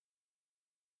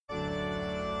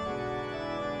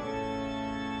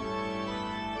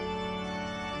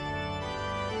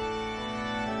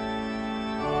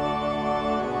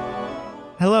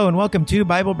Hello and welcome to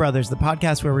Bible Brothers, the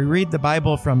podcast where we read the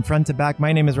Bible from front to back.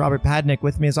 My name is Robert Padnick.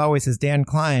 With me as always is Dan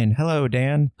Klein. Hello,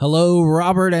 Dan. Hello,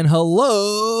 Robert, and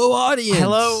hello, audience.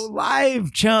 Hello,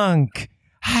 live chunk.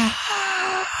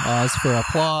 Pause for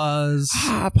applause.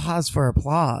 Pause for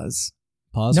applause.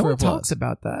 Pause no for one applause. talks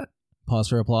about that. Pause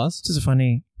for applause. This is a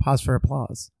funny pause for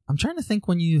applause. I'm trying to think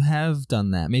when you have done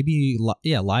that. Maybe,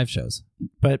 live shows.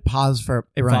 But pause for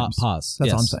it rhymes. Pause. That's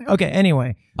yes. all I'm saying. Okay,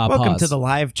 anyway. Welcome pause. to the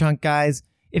live chunk, guys.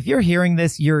 If you're hearing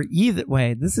this, you're either...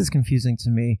 Wait, this is confusing to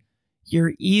me.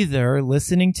 You're either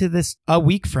listening to this a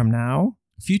week from now.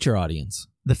 Future audience.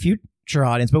 The future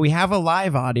audience. But we have a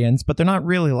live audience, but they're not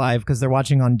really live because they're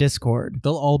watching on Discord.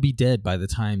 They'll all be dead by the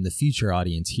time the future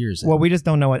audience hears it. Well, we just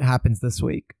don't know what happens this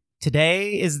week.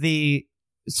 Today is the...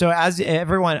 So as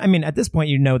everyone... I mean, at this point,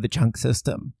 you know the chunk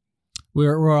system.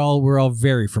 We're all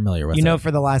very familiar with it. You know,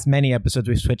 for the last many episodes,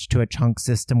 we've switched to a chunk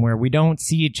system where we don't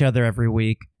see each other every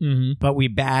week, but we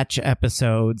batch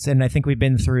episodes. And I think we've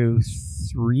been through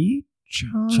 3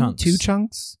 chunks. 2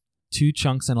 chunks? 2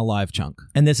 chunks and a live chunk.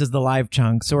 And this is the live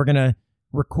chunk. So we're going to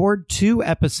record 2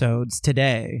 episodes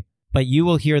today, but you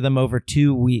will hear them over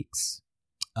 2 weeks.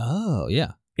 Oh,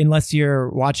 yeah. Unless you're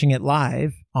watching it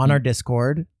live on our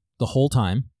Discord. The whole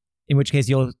time. In which case,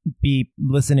 you'll be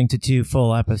listening to 2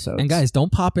 full episodes. And guys, don't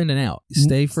pop in and out.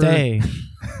 Stay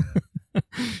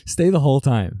the whole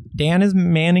time. Dan is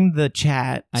manning the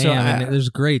chat. I am. And there's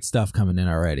great stuff coming in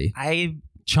already.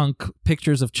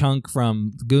 Pictures of Chunk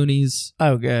from Goonies.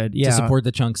 Oh, good. Yeah. To support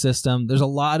the Chunk system. There's a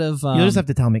lot of... You'll just have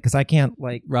to tell me because I can't,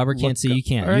 Robert can't see. You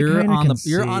can't.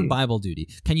 You're on Bible duty.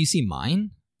 Can you see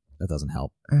mine? That doesn't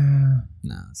help.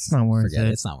 No, it's not worth it.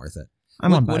 It's not worth it.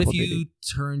 What if you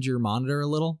turned your monitor a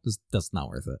little? That's not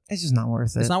worth it. It's just not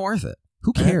worth it. It's not worth it.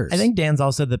 Who cares? I think Dan's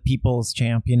also the people's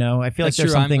champ, you know? I feel like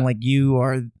there's something like you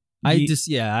are...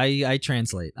 I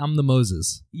translate. I'm the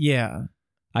Moses. Yeah.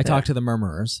 I talk to the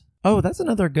murmurers. Oh, that's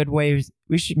another good way.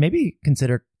 We should maybe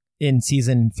consider in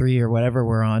season 3 or whatever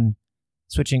we're on,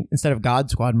 switching, instead of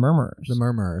God Squad, murmurers. The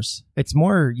murmurers. It's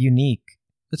more unique.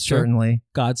 That's true. Certainly.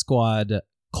 God Squad, the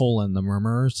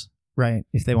murmurers. Right,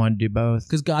 if they want to do both.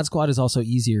 Because God Squad is also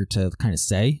easier to kind of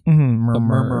say.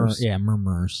 Murmurers.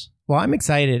 Murmurers. Well, I'm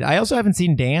excited. I also haven't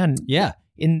seen Dan. Yeah.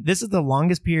 This is the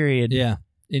longest period. Yeah.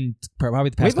 In probably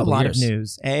the past couple years. We have a lot of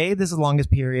news. This is the longest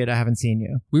period I haven't seen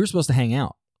you. We were supposed to hang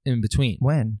out in between.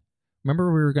 When?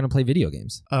 Remember we were going to play video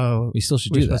games. Oh. We still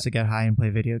should do that. We're supposed to get high and play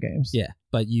video games. Yeah.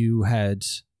 But you had...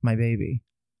 My baby.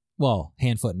 Well,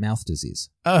 hand, foot, and mouth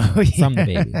disease. Oh, yeah. From the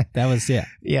baby. That was, yeah.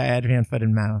 Yeah, I had hand, foot,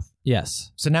 and mouth.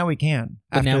 Yes. So now we can.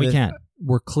 But now we can.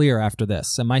 We're clear after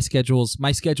this. And my schedule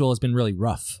has been really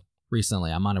rough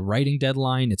recently. I'm on a writing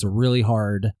deadline. It's really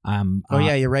hard.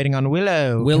 Yeah, you're writing on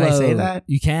Willow. Can I say that?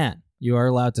 You can. You are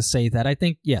allowed to say that. I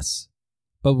think, yes.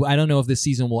 But I don't know if this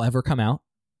season will ever come out.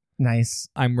 Nice.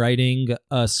 I'm writing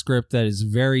a script that is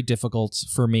very difficult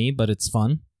for me, but it's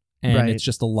fun. And it's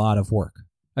just a lot of work.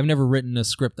 I've never written a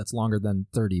script that's longer than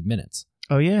 30 minutes.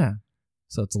 Oh, yeah.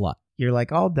 So it's a lot. You're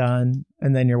like, all done.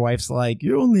 And then your wife's like,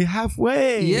 you're only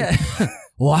halfway. Yeah.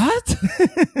 What?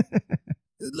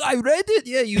 I read it.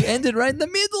 Yeah, you ended right in the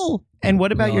middle. And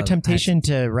what about your temptation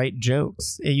to write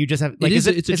jokes? You just have... it's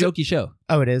a jokey show.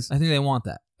 Oh, it is? I think they want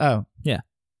that. Oh. Yeah.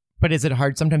 But is it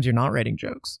hard? Sometimes you're not writing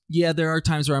jokes. Yeah, there are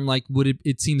times where I'm like,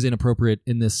 it seems inappropriate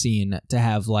in this scene to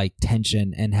have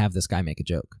tension and have this guy make a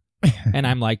joke. And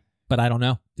I'm like, but I don't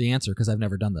know the answer because I've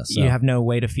never done this. So. You have no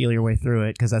way to feel your way through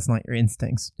it because that's not your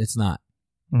instincts. It's not.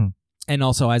 And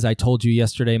also, as I told you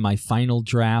yesterday, my final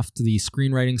draft, the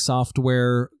screenwriting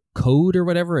software code or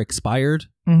whatever expired.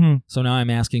 So now I'm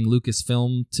asking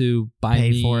Lucasfilm to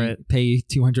pay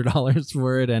 $200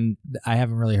 for it, and I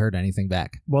haven't really heard anything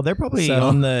back. Well, they're probably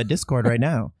on the Discord right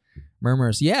now.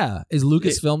 Murmurs. Yeah. Is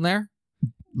Lucasfilm there?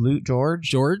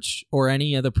 George? Or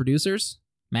any of the producers?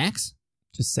 Max?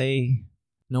 Just say...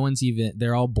 No one's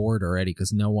they're all bored already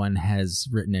because no one has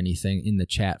written anything in the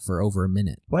chat for over a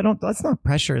minute. Well, let's not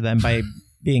pressure them by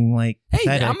being like, hey,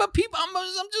 pathetic.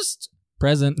 I'm just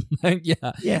present.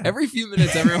 Yeah. Every few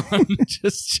minutes, everyone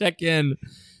just check in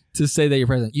to say that you're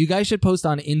present. You guys should post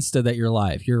on Insta that you're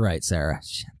live. You're right, Sarah.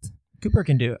 Shit. Cooper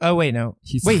can do it. Oh, wait, no.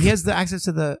 He has the access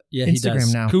to the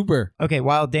Instagram now. Cooper. Okay,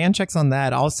 while Dan checks on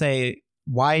that, I'll say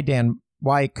why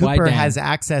Cooper has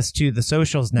access to the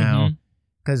socials now.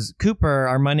 Because Cooper,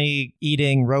 our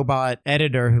money-eating robot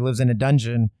editor who lives in a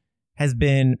dungeon, has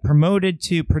been promoted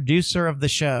to producer of the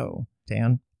show,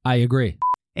 Dan. I agree.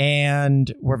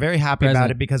 And we're very happy about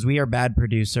it because we are bad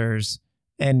producers.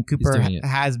 And Cooper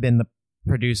has been the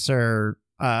producer.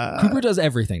 Cooper does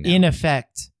everything now. In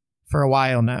effect for a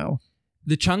while now.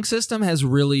 The chunk system has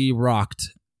really rocked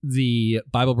the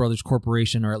Bible Brothers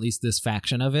Corporation, or at least this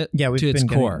faction of it, to its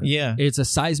core. It's a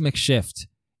seismic shift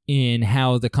in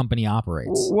how the company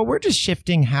operates. Well, we're just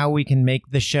shifting how we can make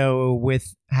the show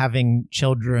with having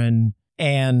children,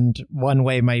 and one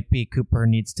way might be Cooper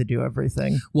needs to do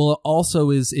everything. Well, it also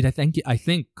is it. I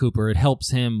think Cooper, it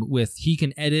helps him with, he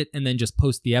can edit and then just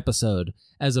post the episode,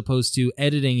 as opposed to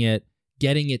editing it,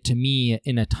 getting it to me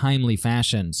in a timely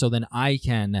fashion, so then I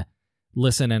can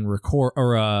listen and record,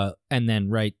 or and then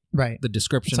write the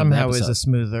description. Somehow of the episode. Is a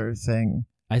smoother thing.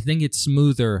 I think it's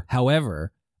smoother.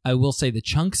 However, I will say the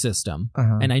chunk system,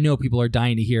 and I know people are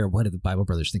dying to hear, what do the Bible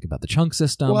Brothers think about the chunk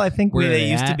system? Well, I think they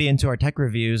used to be into our tech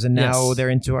reviews, and now they're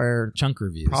into our chunk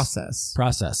reviews.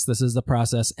 Process. This is the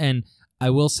process. And I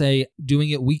will say,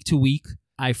 doing it week to week,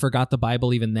 I forgot the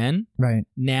Bible even then. Right.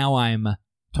 Now I'm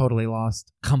totally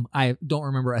lost. I don't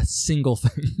remember a single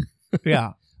thing.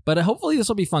 Yeah. But hopefully this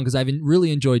will be fun, because I've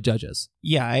really enjoyed Judges.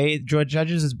 Yeah,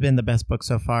 Judges has been the best book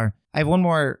so far. I have one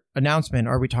more announcement.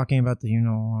 Are we talking about the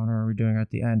or are we doing it at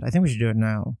the end? I think we should do it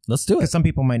now. Let's do it. Because some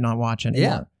people might not watch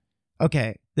anymore. Yeah.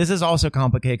 Okay. This is also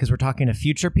complicated because we're talking to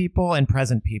future people and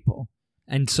present people.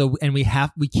 And so, we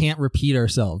can't repeat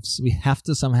ourselves. We have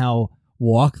to somehow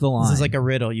walk the line. This is like a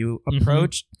riddle. You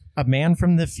approach a man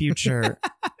from the future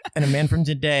and a man from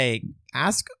today.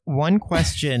 Ask one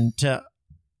question to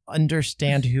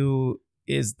understand who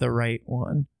is the right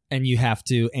one. And you have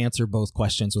to answer both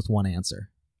questions with one answer.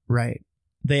 Right.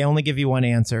 They only give you one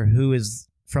answer. Who is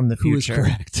from the future? Who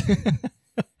is correct?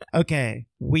 Okay.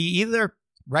 We either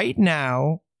right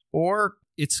now or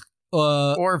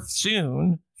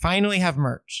soon finally have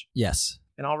merch. Yes.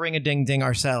 And I'll ring a ding ding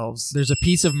ourselves. There's a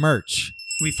piece of merch.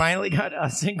 We finally got a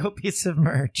single piece of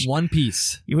merch. One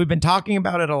piece. We've been talking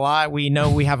about it a lot. We know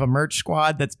we have a merch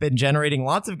squad that's been generating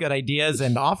lots of good ideas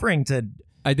and offering to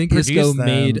I think Hisco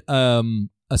made a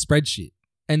spreadsheet.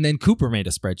 And then Cooper made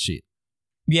a spreadsheet.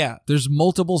 Yeah. There's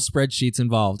multiple spreadsheets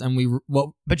involved. And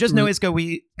but just know, Isco,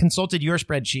 we consulted your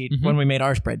spreadsheet when we made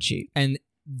our spreadsheet. And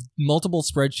multiple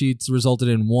spreadsheets resulted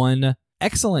in one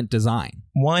excellent design.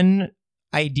 One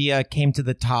idea came to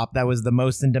the top that was the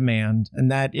most in demand, and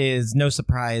that is, no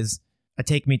surprise, a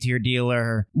Take Me to Your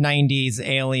Dealer 90s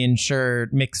alien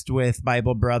shirt mixed with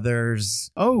Bible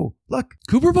Brothers. Oh, look.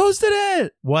 Cooper posted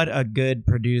it. What a good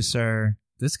producer.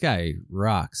 This guy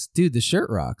rocks. Dude, the shirt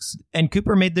rocks. And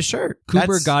Cooper made the shirt.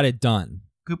 Cooper got it done.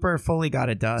 Cooper fully got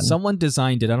it done. Someone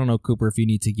designed it. I don't know, Cooper, if you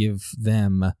need to give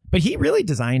them... But he really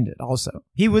designed it also.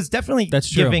 He was definitely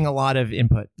giving a lot of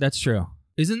input. That's true.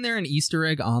 Isn't there an Easter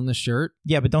egg on the shirt?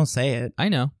 Yeah, but don't say it. I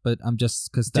know, but I'm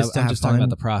just... because I'm just talking about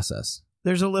the process.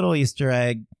 There's a little Easter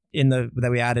egg that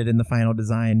we added in the final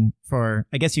design for...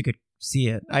 I guess you could see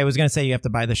it. I was going to say you have to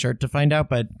buy the shirt to find out,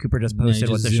 but Cooper just posted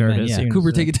what the shirt is. Yeah.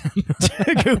 Cooper, take it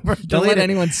down. Cooper, don't let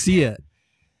anyone see it.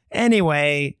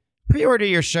 Anyway, pre-order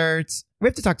your shirts. We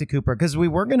have to talk to Cooper because we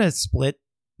were going to split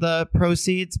the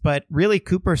proceeds, but really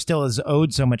Cooper still is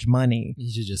owed so much money.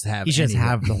 He should just have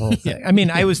the whole thing. I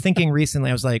mean, I was thinking recently,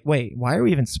 I was like, wait, why are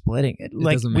we even splitting it?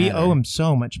 Like, we owe him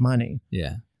so much money.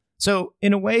 Yeah. So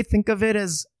in a way, think of it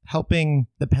as helping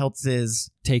the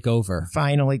Peltzes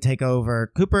finally take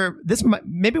over. Cooper,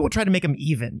 maybe we'll try to make him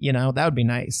even, that would be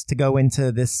nice to go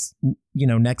into this,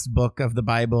 next book of the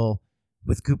Bible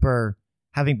with Cooper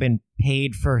having been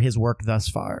paid for his work thus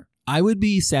far. I would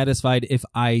be satisfied if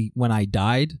when I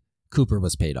died, Cooper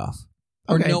was paid off.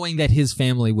 Or knowing that his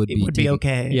family would be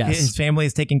okay. Yes. His family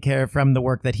is taken care of from the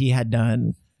work that he had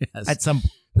done. Yes. At some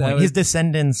point, his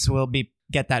descendants will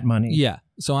get that money. Yeah.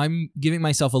 So I'm giving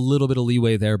myself a little bit of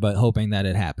leeway there, but hoping that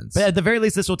it happens. But at the very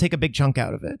least, this will take a big chunk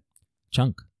out of it.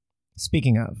 Chunk.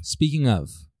 Speaking of.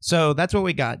 So that's what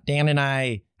we got. Dan and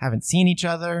I haven't seen each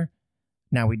other.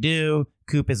 Now we do.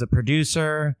 Coop is a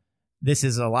producer. This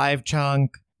is a live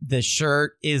chunk. The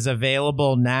shirt is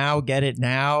available now. Get it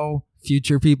now.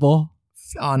 Future people.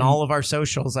 On all of our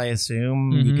socials, I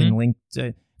assume. You can link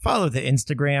to... Follow the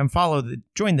Instagram,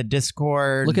 join the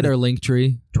Discord. Look at our link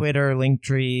tree. Twitter, link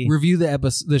tree. Review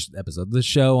the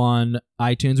show on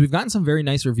iTunes. We've gotten some very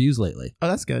nice reviews lately. Oh,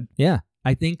 that's good. Yeah.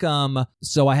 I think,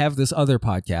 so I have this other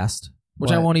podcast, which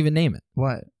I won't even name it.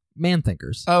 What? Man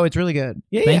Thinkers. Oh, it's really good.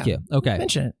 Yeah, Thank you. Okay.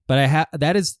 Mention it. But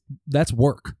that's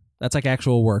work. That's like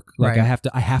actual work. Like I have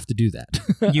to do that.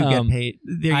 You get paid.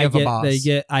 You have a boss.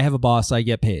 I have a boss. I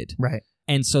get paid. Right.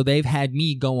 And so they've had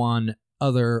me go on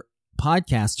other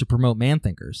podcasts to promote Man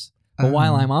Thinkers. But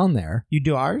while I'm on there... You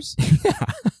do ours?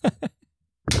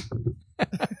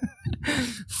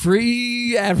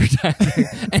 Free advertising.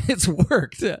 And it's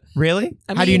worked. Really?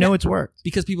 How do you know it's worked?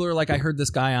 Because people are like, I heard this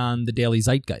guy on the Daily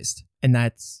Zeitgeist. And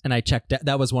I checked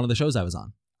that was one of the shows I was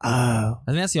on. Oh.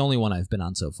 I think that's the only one I've been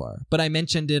on so far. But I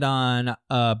mentioned it on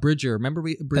Bridger. Remember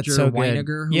Bridger so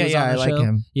Weiniger? Who yeah, was yeah, on the I show? like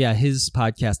him. Yeah, his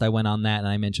podcast. I went on that and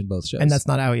I mentioned both shows. And that's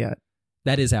not out yet.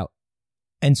 That is out.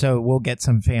 And so we'll get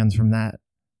some fans from that.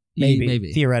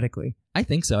 Maybe. Theoretically. I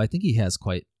think so. I think he has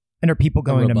quite. And are people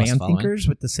going to Man following. Thinkers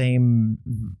with the same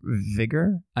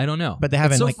vigor? I don't know. But they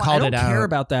haven't called it out. I don't care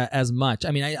about that as much. I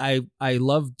mean, I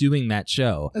love doing that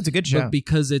show. That's a good show. But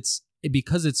because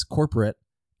it's corporate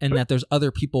and that there's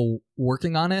other people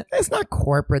working on it. It's not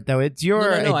corporate though. It's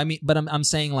your No. I mean, but I'm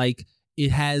saying like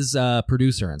it has a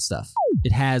producer and stuff.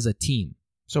 It has a team.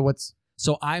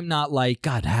 So I'm not like,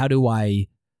 God, how do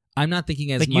I'm not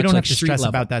thinking as like much you don't like have to street stress level.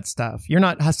 about that stuff. You're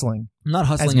not hustling. I'm not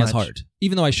hustling as hard,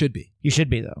 even though I should be. You should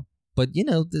be though. But I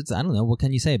don't know. What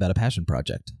can you say about a passion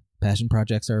project? Passion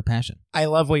projects are a passion. I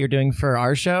love what you're doing for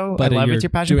our show. But I love it's your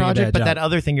passion project. But job. that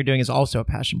other thing you're doing is also a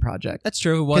passion project. That's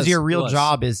true. Because your real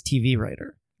job is TV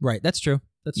writer. Right. That's true.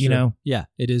 That's true. You know? Yeah.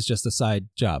 It is just a side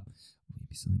job.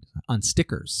 On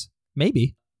stickers.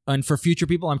 Maybe. And for future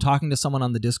people, I'm talking to someone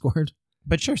on the Discord.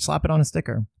 But sure, slap it on a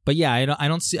sticker. But yeah, I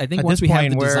don't see. I think at once we have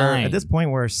the design. At this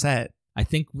point, we're set. I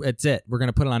think that's it. We're going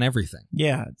to put it on everything.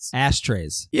 Yeah.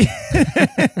 Ashtrays. Yeah.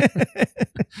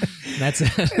 That's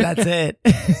it. That's it.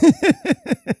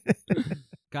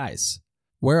 Guys,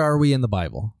 where are we in the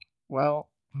Bible? Well,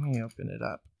 let me open it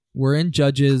up. We're in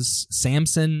Judges.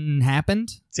 Samson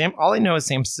happened? All I know is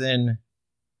Samson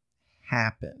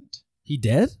happened. He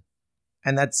dead?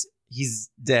 And he's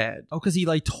dead. Oh, because he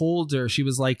like told her, she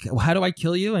was like, well, how do I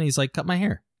kill you? And he's like, cut my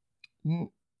hair.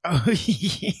 Oh,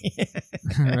 yeah.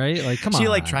 Right? Like, come on. She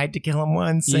like tried to kill him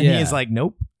once, and he's like,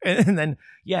 nope. And then,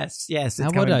 yes, it's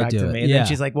how coming back to me. And then then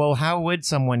she's like, well, how would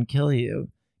someone kill you?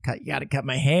 You got to cut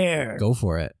my hair. Go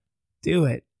for it. Do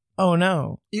it. Oh,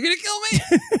 no. You're going to kill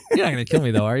me? You're not going to kill me,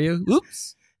 though, are you?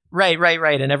 Oops. Right.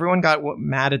 And everyone got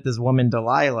mad at this woman,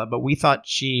 Delilah, but we thought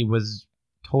she was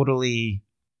totally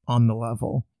on the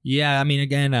level. Yeah, I mean,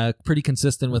 again, pretty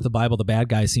consistent with the Bible. The bad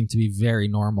guys seem to be very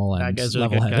normal and bad guys are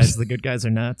level-headed. the good guys. The good guys are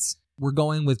nuts. We're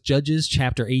going with Judges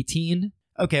chapter 18.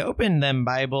 Okay, open them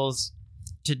Bibles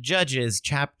to Judges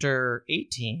chapter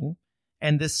 18.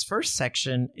 And this first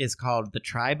section is called The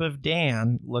Tribe of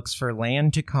Dan Looks for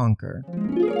Land to Conquer.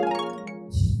 Oh,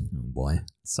 boy.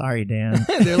 Sorry, Dan.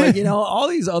 They're like, all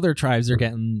these other tribes are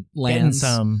getting lands.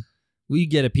 Getting some. We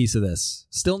get a piece of this.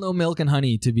 Still no milk and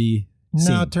honey to be No,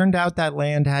 seen. it turned out that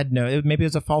land had maybe it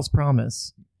was a false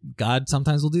promise. God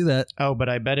sometimes will do that. Oh, but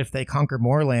I bet if they conquer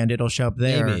more land, it'll show up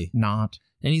there. Maybe. Not.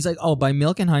 And he's like, oh, by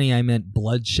milk and honey, I meant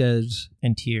bloodshed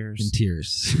and tears.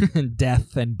 And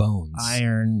death and bones.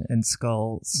 Iron and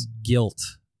skulls. Guilt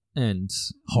and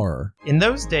horror. In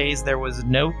those days, there was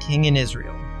no king in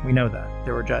Israel. We know that.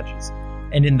 There were judges.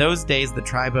 And in those days, the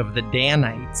tribe of the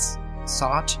Danites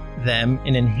sought them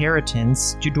an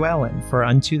inheritance to dwell in, for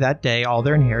unto that day all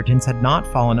their inheritance had not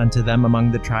fallen unto them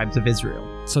among the tribes of Israel.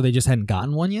 So they just hadn't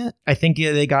gotten one yet? I think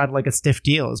they got like a stiff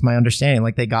deal, is my understanding.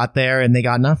 Like they got there and they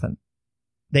got nothing.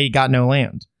 They got no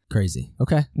land. Crazy.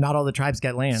 Okay. Not all the tribes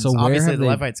get land. So obviously the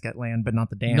Levites get land, but not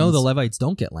the Dans. No, the Levites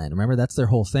don't get land. Remember, that's their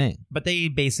whole thing. But they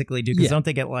basically do, because don't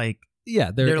they get like...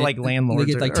 Yeah, they're like landlords.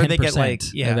 They get like 10% or they get like,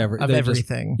 of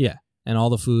everything. Just, and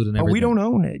all the food and everything. Oh, we don't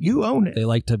own it. You own it. They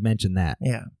like to mention that.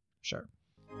 Yeah, sure.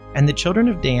 And the children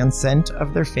of Dan sent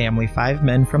of their family 5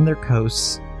 men from their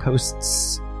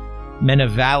coasts, men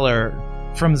of valor,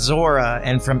 from Zorah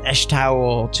and from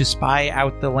Eshtaol, to spy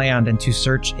out the land and to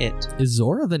search it. Is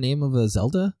Zorah the name of a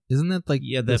Zelda? Isn't that like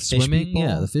the swimming? People?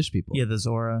 Yeah, the fish people. Yeah, the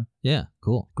Zorah. Yeah,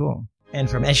 cool. And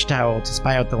from Eshtaol to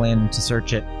spy out the land and to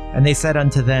search it. And they said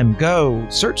unto them, Go,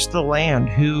 search the land,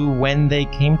 who, when they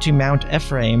came to Mount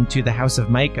Ephraim, to the house of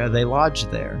Micah, they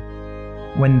lodged there.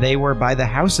 When they were by the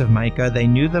house of Micah, they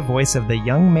knew the voice of the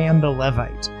young man the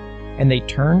Levite. And they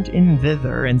turned in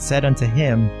thither, and said unto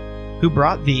him, Who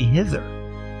brought thee hither?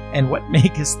 And what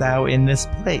makest thou in this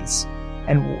place?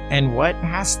 And what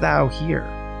hast thou here?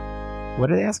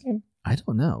 What are they asking him? I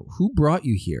don't know. Who brought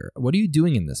you here? What are you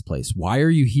doing in this place? Why are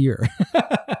you here?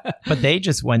 But they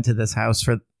just went to this house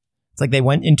for... It's like they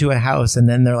went into a house, and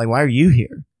then they're like, why are you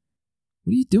here?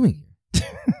 What are you doing here?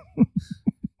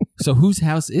 So whose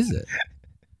house is it?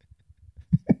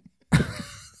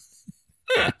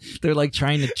 They're like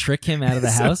trying to trick him out of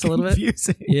the house a little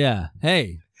confusing. Bit. Yeah.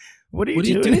 Hey, what are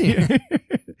you doing here?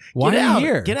 Why are you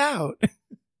here? Get out.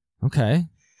 Okay.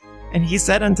 And he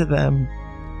said unto them,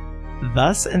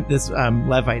 Thus, and this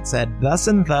Levite said, Thus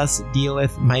and thus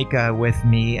dealeth Micah with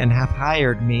me, and hath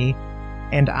hired me,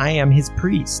 and I am his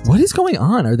priest. What is going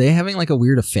on? Are they having like a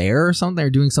weird affair or something? They're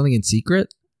doing something in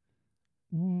secret?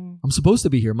 I'm supposed to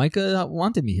be here. Micah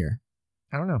wanted me here.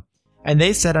 I don't know. And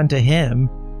they said unto him,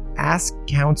 Ask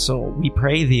counsel, we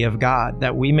pray thee, of God,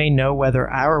 that we may know whether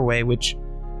our way which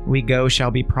we go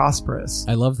shall be prosperous.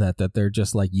 I love that they're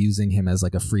just like using him as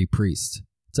like a free priest.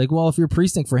 It's like, well, if you're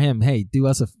priesting for him, hey, do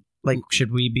us a... Like,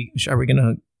 are we going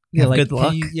to have like, good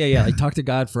luck? Like talk to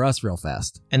God for us real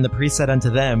fast. And the priest said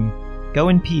unto them, go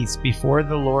in peace, before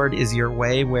the Lord is your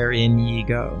way wherein ye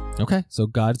go. Okay, so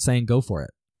God's saying go for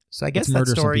it. So I guess that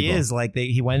story is like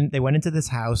they went into this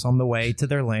house on the way to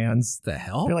their lands. The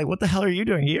hell? They're like, what the hell are you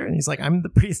doing here? And he's like, I'm the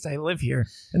priest, I live here.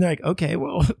 And they're like, okay,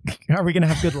 well, are we going to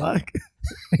have good luck?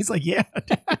 He's like, yeah.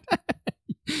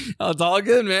 Oh, it's all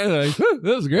good, man. Like, that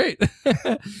was great.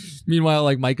 Meanwhile,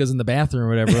 like Micah's in the bathroom or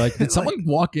whatever. Like, did someone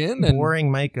walk in? And...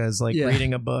 Boring Micah's like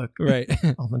reading a book right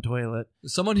on the toilet.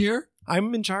 Is someone here?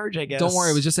 I'm in charge, I guess. Don't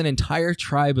worry, it was just an entire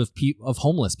tribe of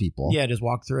homeless people. Yeah, just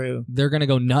walk through. They're gonna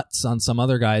go nuts on some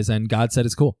other guys, and God said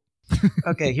it's cool.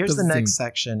 Okay, here's the next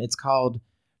section. It's called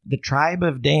 "The Tribe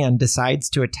of Dan Decides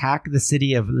to Attack the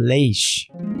City of Laish."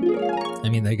 I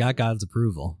mean, they got God's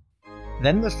approval.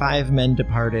 Then the 5 men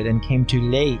departed and came to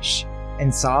Laish,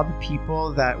 and saw the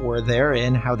people that were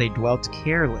therein how they dwelt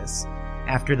careless,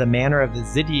 after the manner of the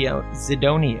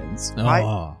Zidonians,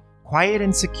 quiet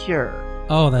and secure.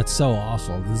 Oh, that's so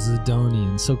awful. The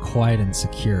Zidonians, so quiet and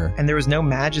secure. And there was no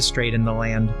magistrate in the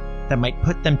land that might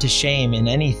put them to shame in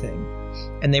anything.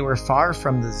 And they were far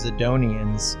from the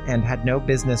Zidonians, and had no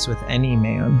business with any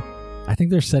man. I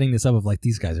think they're setting this up of like,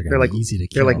 these guys are going to be easy to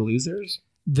kill. They're like losers?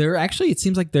 They're actually, it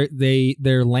seems like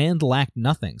their land lacked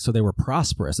nothing, so they were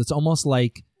prosperous. It's almost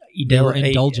like they were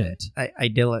indulgent.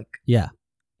 Idyllic. Yeah.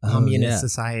 Communist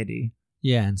society.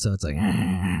 Yeah, and so it's like,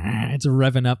 it's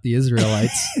revving up the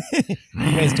Israelites.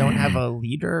 You guys don't have a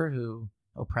leader who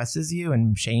oppresses you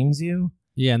and shames you?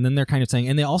 Yeah, and then they're kind of saying,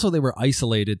 and they were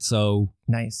isolated, so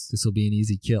nice. This will be an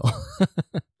easy kill.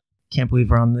 Can't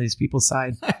believe we're on these people's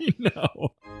side. I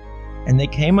know. And they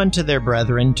came unto their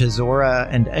brethren to Zorah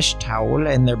and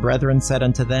Eshtaol, and their brethren said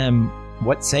unto them,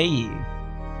 what say ye?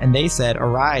 And they said,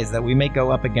 arise, that we may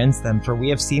go up against them, for we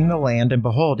have seen the land, and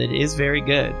behold, it is very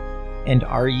good. And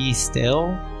are ye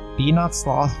still? Be not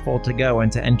slothful to go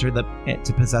and to enter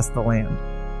to possess the land.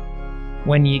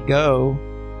 When ye go,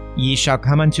 ye shall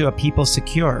come unto a people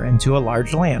secure, and to a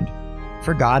large land.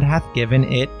 For God hath given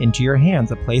it into your hands,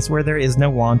 a place where there is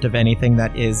no want of anything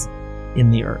that is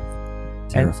in the earth.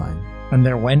 Terrifying. And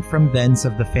there went from thence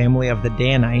of the family of the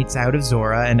Danites out of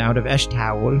Zorah and out of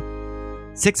Eshtaol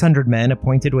 600 men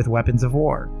appointed with weapons of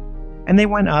war. And they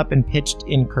went up and pitched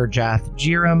in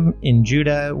Kirjath-jearim in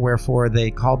Judah, wherefore they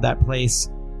called that place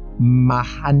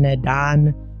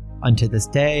Mahanedan unto this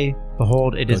day.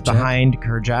 Behold, it is behind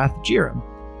Kirjath-jearim.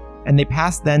 And they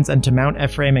passed thence unto Mount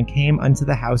Ephraim and came unto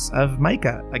the house of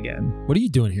Micah again. What are you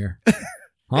doing here? Huh?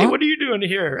 Hey, what are you doing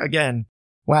here again?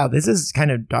 Wow, this is kind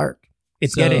of dark.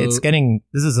 This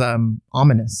is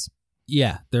ominous.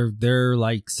 Yeah, they're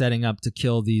like setting up to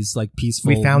kill these like peaceful.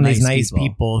 We found these nice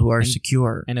people who are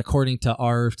secure. And according to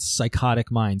our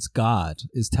psychotic minds, God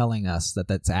is telling us that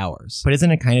that's ours. But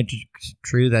isn't it kind of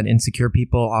true that insecure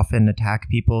people often attack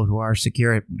people who are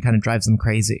secure? It kind of drives them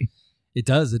crazy. It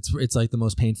does. It's like the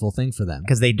most painful thing for them.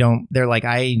 Because they're like,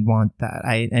 I want that.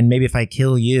 And maybe if I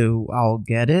kill you, I'll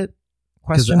get it?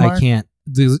 Question mark? I can't.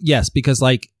 Yes, because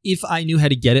like if I knew how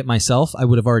to get it myself, I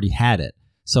would have already had it.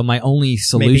 So my only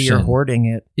solution, maybe you're hoarding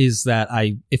it, is that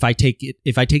if I take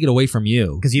it away from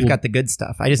you, because you've got the good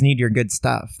stuff. I just need your good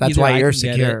stuff. That's why you're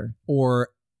secure. Or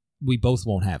we both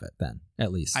won't have it. Then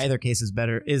at least either case is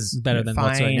better than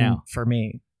what's right now for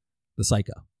me. The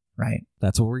psycho, right?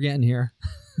 That's what we're getting here.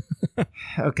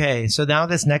 Okay, so now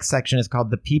this next section is called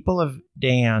 "The People of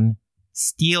Dan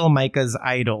Steal Micah's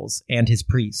Idols and His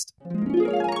Priest."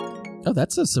 Oh,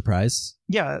 that's a surprise.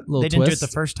 Yeah, they didn't do it the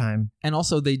first time. And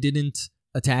also, they didn't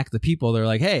attack the people. They're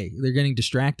like, hey, they're getting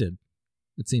distracted,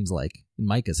 it seems like, in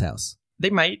Micah's house. They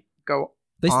might go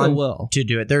They still will. To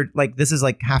do it. They're like, this is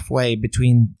like halfway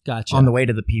between on the way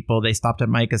to the people. They stopped at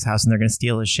Micah's house and they're going to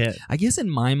steal his shit. I guess in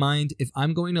my mind, if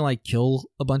I'm going to like kill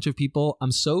a bunch of people,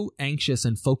 I'm so anxious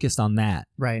and focused on that.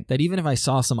 Right. That even if I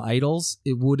saw some idols,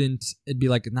 it'd be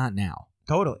like, not now.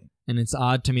 Totally. And it's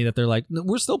odd to me that they're like,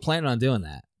 we're still planning on doing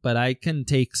that. But I can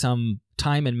take some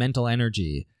time and mental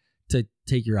energy to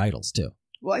take your idols too.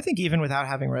 Well, I think even without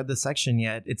having read this section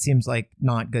yet, it seems like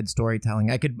not good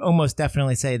storytelling. I could almost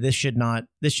definitely say this should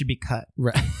be cut.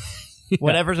 Right. Yeah.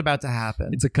 Whatever's about to happen.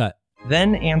 It's a cut.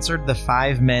 Then answered the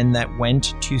 5 men that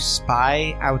went to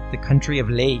spy out the country of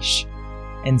Laish,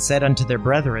 and said unto their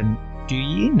brethren, Do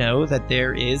ye know that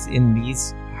there is in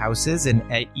these houses an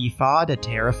ephod, a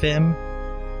teraphim,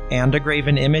 and a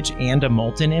graven image, and a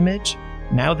molten image?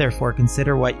 Now therefore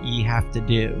consider what ye have to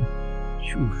do.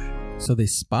 Whew. So they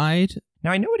spied.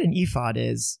 Now I know what an ephod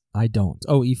is. I don't.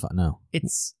 Oh, ephod. No.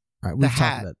 It's all right. We've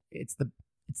talked about it.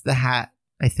 It's the hat.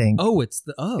 I think. It's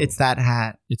that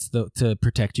hat. It's to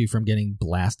protect you from getting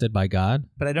blasted by God.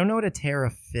 But I don't know what a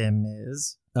teraphim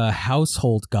is.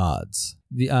 Household gods.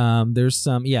 There's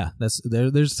some. Yeah,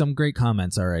 there's some great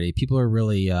comments already. People are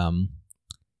really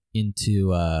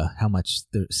into how much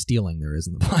stealing there is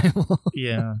in the Bible.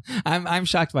 Yeah, I'm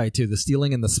shocked by it too. The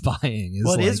stealing and the spying is.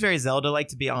 Well, it is very Zelda-like,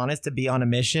 to be honest, to be on a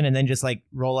mission and then just like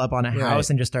roll up on a house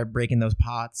and just start breaking those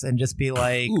pots and just be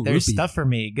like, "There's rupee. Stuff for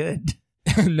me." Good.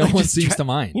 No one seems to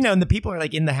mind. And the people are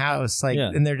like in the house, like,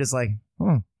 and they're just like,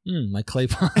 my clay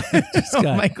pot just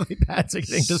got my clay pots are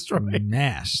getting destroyed.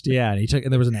 Smashed. Yeah,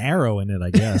 and there was an arrow in it, I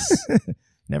guess.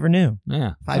 Never knew.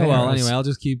 Yeah. Anyway, I'll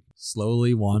just keep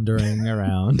slowly wandering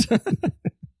around.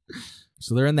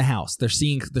 So they're in the house.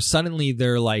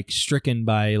 They're like stricken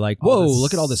by like, whoa,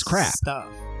 look at all this crap.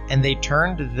 Stuff. And they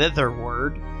turned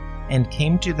thitherward and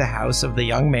came to the house of the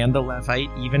young man the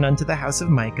Levite, even unto the house of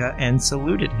Micah, and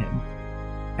saluted him.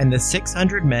 And the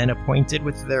 600 men appointed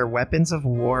with their weapons of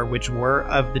war, which were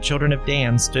of the children of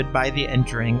Dan, stood by the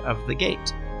entering of the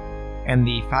gate. And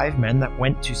the 5 men that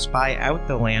went to spy out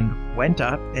the land went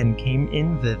up and came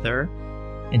in thither,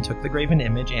 and took the graven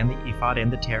image, and the ephod,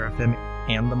 and the teraphim,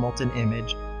 and the molten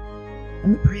image.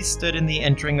 And the priest stood in the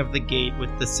entering of the gate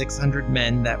with the 600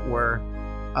 men that were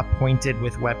appointed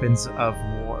with weapons of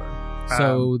war.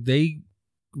 So they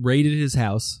raided his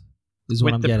house. Is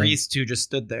what I'm getting. With the priest who just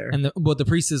stood there. And the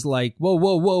priest is like,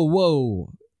 whoa.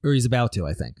 Or he's about to,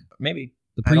 I think. Maybe.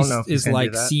 The priest is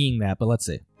like seeing that, but let's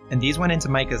see. And these went into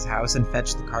Micah's house and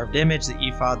fetched the carved image, the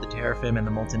ephod, the teraphim, and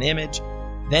the molten image.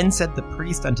 Then said the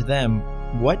priest unto them,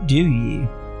 What do ye?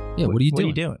 Yeah, what are you doing? What are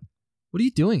you doing? What are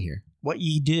you doing here? What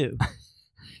ye do?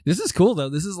 This is cool, though.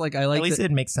 This is like, I like At least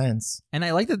it makes sense. And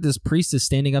I like that this priest is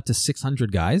standing up to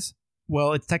 600 guys.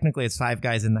 Well, it's 5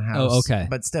 guys in the house. Oh, okay.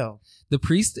 But still. The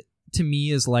priest, to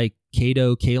me, is like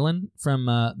Kato Kalin from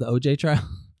the OJ trial.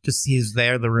 Just he's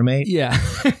there, the roommate? Yeah.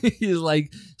 He's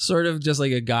like sort of just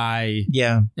like a guy.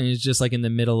 Yeah. And he's just like in the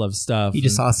middle of stuff. He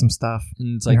just saw some stuff.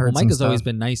 And it's like, well, Micah's always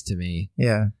been nice to me.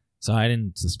 Yeah. So I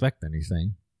didn't suspect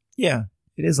anything. Yeah.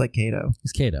 It is like Kato.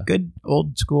 He's Kato. Good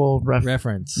old school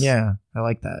reference. Yeah. I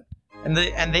like that. And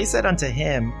they said unto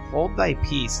him, Hold thy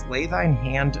peace, lay thine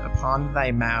hand upon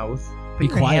thy mouth, put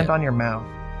your hand on your mouth,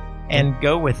 and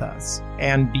go with us,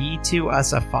 and be to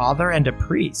us a father and a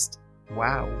priest.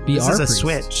 Wow. This is a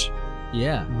switch.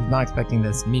 Yeah. I was not expecting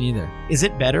this. Me neither. Is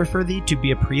it better for thee to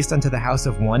be a priest unto the house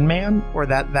of one man, or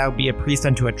that thou be a priest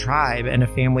unto a tribe and a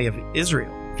family in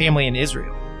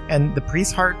Israel? And the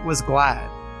priest's heart was glad.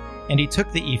 And he took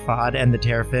the ephod and the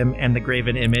teraphim and the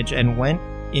graven image and went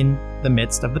in the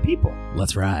midst of the people.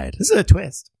 Let's ride. This is a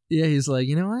twist. Yeah, he's like,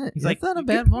 you know what? He's like, that's not a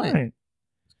bad point.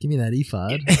 Give me that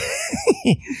ephod.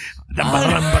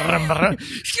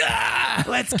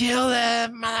 Let's kill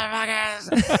them,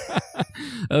 motherfuckers.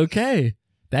 Okay.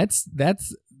 That's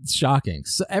shocking.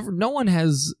 So no one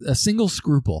has a single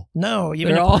scruple. No,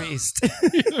 even a priest.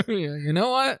 You know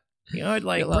what?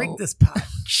 Break this pot.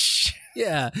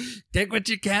 Yeah. Take what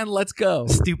you can. Let's go.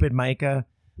 Stupid Micah.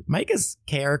 Micah's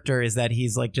character is that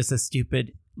he's like just a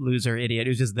stupid loser idiot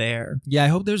who's just there. Yeah, I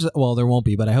hope there won't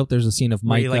be, but I hope there's a scene of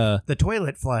Micah. The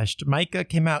toilet flushed. Micah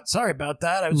came out. Sorry about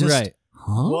that. I was just... Right.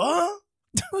 Huh? What?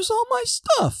 Where's all my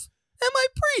stuff? And my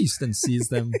priest? And sees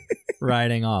them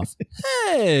riding off.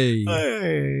 Hey!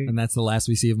 And that's the last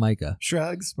we see of Micah.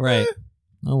 Shrugs. Right.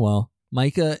 Oh, well.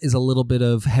 Micah is a little bit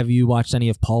of... Have you watched any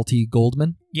of Paul T.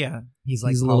 Goldman? Yeah. He's a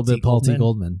little bit Paul T.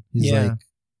 Goldman. He's like...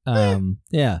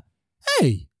 Yeah.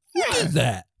 Hey! Who did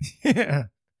that? Yeah.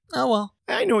 Oh, well.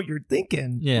 I know what you're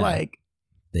thinking. Yeah. Like,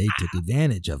 they took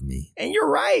advantage of me. And you're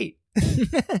right.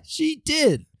 She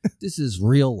did. This is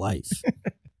real life.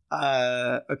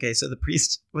 Okay, so the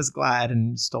priest was glad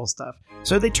and stole stuff.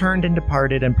 So they turned and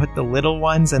departed and put the little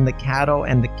ones and the cattle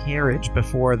and the carriage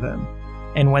before them.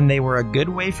 And when they were a good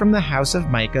way from the house of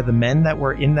Micah, the men that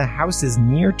were in the houses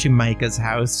near to Micah's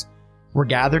house were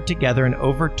gathered together and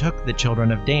overtook the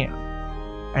children of Dan.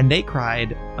 And they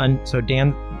cried,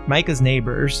 Micah's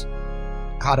neighbors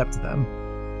caught up to them.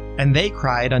 And they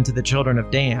cried unto the children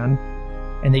of Dan,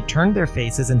 and they turned their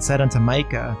faces and said unto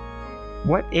Micah,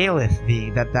 What aileth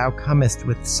thee that thou comest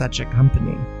with such a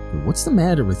company? What's the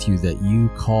matter with you that you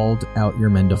called out your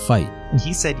men to fight? And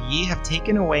he said, Ye have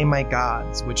taken away my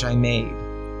gods, which I made,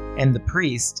 and the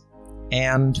priest,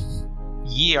 and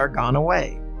ye are gone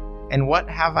away. And what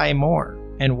have I more?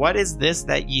 And what is this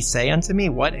that ye say unto me?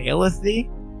 What aileth thee?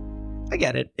 I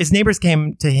get it. His neighbors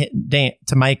came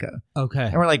to Micah. Okay.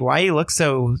 And we're like, why you look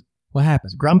so What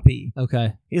happened? He's grumpy.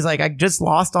 Okay. He's like, I just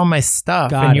lost all my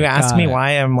stuff. And you ask me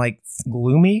why I'm like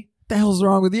gloomy? What the hell's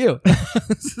wrong with you?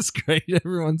 This is great.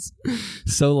 Everyone's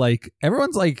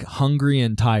like hungry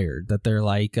and tired, that they're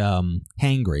like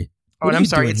hangry. Oh, and I'm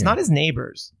sorry, it's not his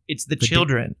neighbors. It's the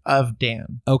children of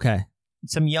Dan. Okay.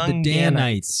 Some young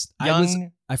Danites. I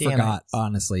forgot, Danites.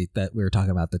 honestly, that we were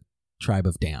talking about the tribe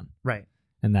of Dan. Right.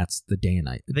 And that's the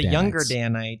Danite. The younger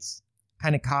Danites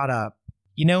kind of caught up.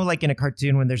 You know, like in a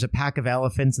cartoon when there's a pack of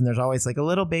elephants and there's always like a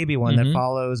little baby one that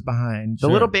follows behind. The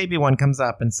little baby one comes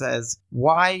up and says,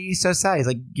 why are you so sad? He's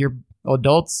like, your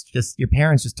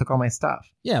parents just took all my stuff.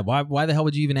 Yeah, why the hell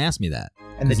would you even ask me that?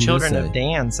 And the children of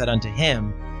Dan said unto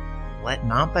him, let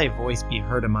not thy voice be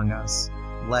heard among us,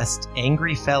 lest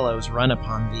angry fellows run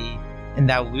upon thee, and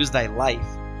thou lose thy life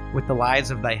with the lives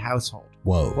of thy household.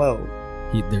 Whoa.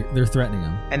 They're threatening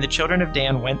him. And the children of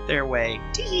Dan went their way.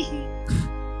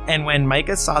 And when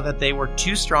Micah saw that they were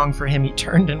too strong for him, he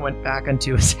turned and went back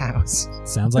unto his house.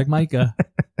 Sounds like Micah.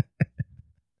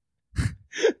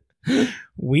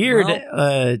 Weird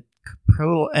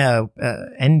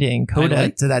ending,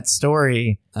 coda to that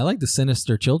story. I like the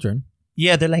sinister children.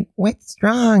 Yeah, they're like, what's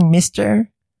wrong,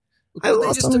 mister? They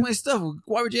just took my stuff.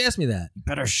 Why would you ask me that? You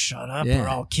better shut up or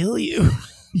I'll kill you.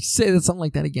 You say something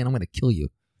like that again, I'm going to kill you.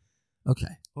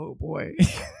 Okay. Oh, boy.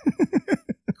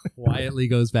 Quietly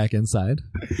goes back inside.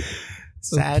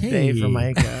 Sad day for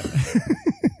Micah.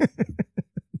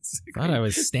 Thought I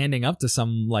was standing up to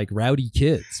some like rowdy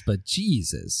kids, but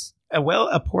Jesus.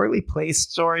 A poorly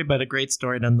placed story, but a great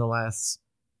story nonetheless.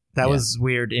 That was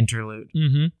weird interlude.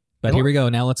 Mm-hmm. But here we go.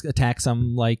 Now let's attack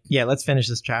some let's finish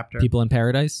this chapter. People in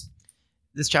paradise.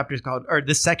 This chapter is called, or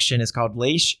this section is called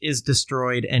Laish is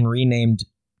destroyed and renamed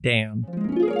Dan.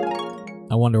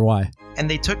 I wonder why. And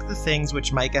they took the things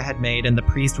which Micah had made and the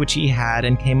priest which he had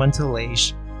and came unto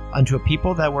Laish, unto a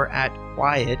people that were at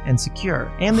quiet and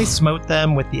secure. And they smote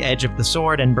them with the edge of the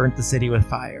sword and burnt the city with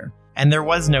fire. And there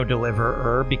was no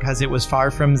deliverer, because it was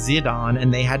far from Zidon,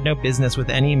 and they had no business with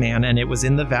any man, and it was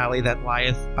in the valley that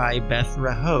lieth by Beth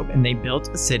Rehob, and they built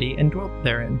a city and dwelt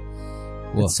therein.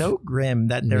 Woof. It's so grim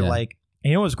that they're like,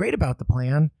 and you know what was great about the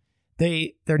plan?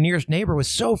 Their nearest neighbor was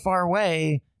so far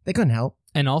away, they couldn't help.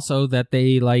 And also that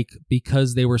they,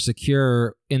 because they were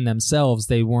secure in themselves,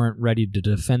 they weren't ready to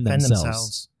defend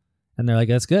themselves. And they're like,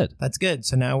 that's good. That's good.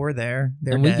 So now we're there.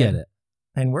 And we get it.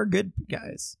 And we're good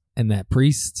guys. And that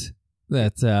priest,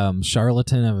 that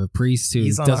charlatan of a priest who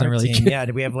doesn't really care.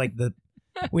 Yeah,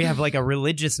 we have like a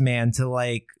religious man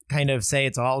to kind of say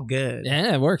it's all good.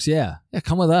 Yeah, it works. Yeah,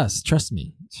 come with us. Trust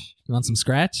me. You want some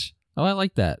scratch? Oh, I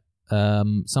like that.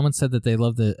 Someone said that they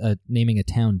love naming a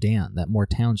town Dan. That more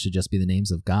towns should just be the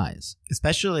names of guys,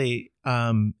 especially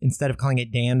instead of calling it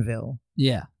Danville.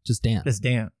 Yeah, just Dan. Just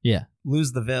Dan. Yeah,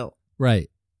 lose the ville. Right,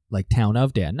 like town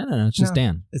of Dan. No, it's just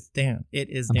Dan. It's Dan. It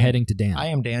is. I'm heading to Dan. I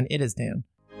am Dan. It is Dan.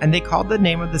 And they called the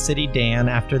name of the city Dan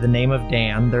after the name of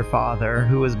Dan, their father,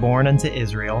 who was born unto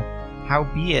Israel.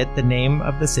 Howbeit, the name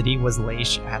of the city was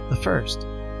Laish at the first.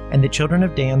 And the children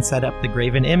of Dan set up the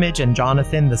graven image, and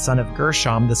Jonathan, the son of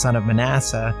Gershom, the son of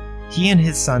Manasseh, he and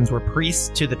his sons were priests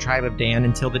to the tribe of Dan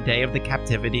until the day of the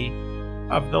captivity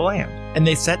of the land. And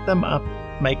they set them up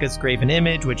Micah's graven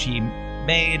image, which he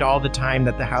made all the time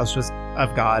that the house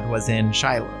of God was in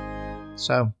Shiloh.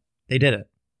 So they did it.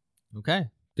 Okay.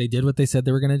 They did what they said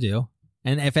they were going to do.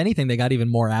 And if anything, they got even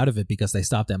more out of it because they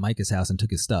stopped at Micah's house and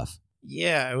took his stuff.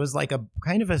 Yeah, it was like a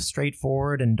kind of a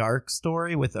straightforward and dark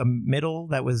story with a middle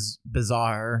that was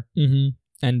bizarre. Mm-hmm.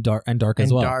 And dark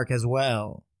as well. And dark as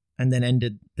well. And then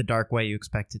ended the dark way you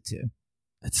expected to.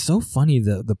 It's so funny,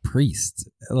 the priest,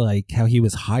 how he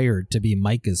was hired to be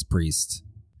Micah's priest.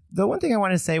 The one thing I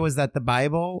want to say was that the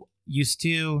Bible used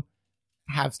to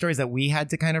have stories that we had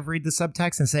to kind of read the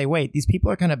subtext and say, wait, these people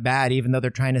are kind of bad, even though they're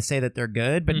trying to say that they're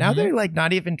good. But now they're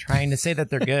not even trying to say that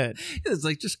they're good. It's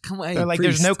just come on. They're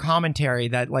there's no commentary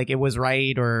that it was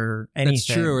right or anything. That's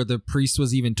true. Or the priest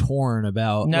was even torn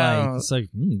about. No, it's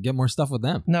get more stuff with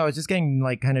them. No, it's just getting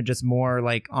kind of just more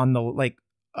on the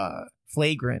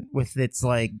flagrant with its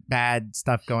bad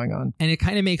stuff going on. And it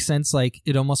kind of makes sense.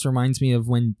 It almost reminds me of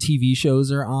when TV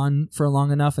shows are on for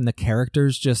long enough and the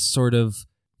characters just sort of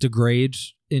degrade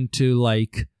into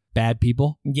bad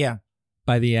people. Yeah.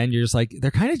 By the end, you're just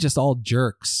they're kind of just all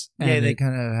jerks. Yeah, they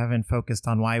kind of haven't focused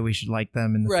on why we should like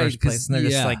them in the first place. And they're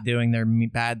just doing their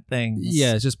bad things.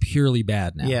 Yeah, it's just purely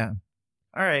bad now. Yeah.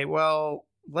 All right, well,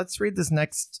 let's read this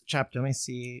next chapter. Let me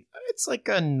see. It's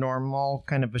a normal,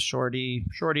 kind of a shorty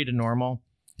to normal.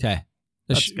 Okay.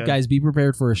 Guys, be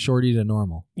prepared for a shorty to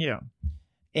normal. Yeah.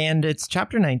 And it's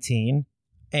chapter 19.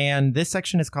 And this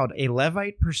section is called A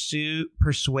Levite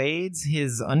Persuades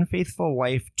His Unfaithful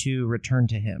Wife to Return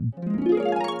to Him.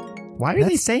 Why are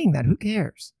they saying that? Who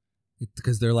cares?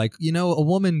 Because they're like, a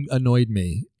woman annoyed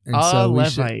me. And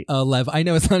Levite. I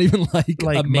know it's not even like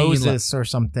a Moses or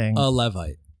something. A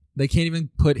Levite. They can't even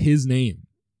put his name.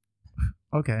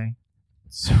 Okay.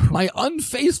 So, my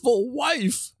unfaithful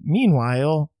wife.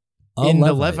 Meanwhile, in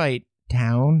the Levite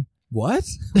town. What?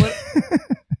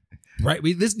 Right,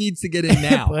 this needs to get in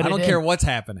now. I don't care what's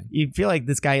happening. You feel like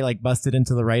this guy busted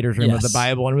into the writer's room of the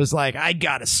Bible and was like, I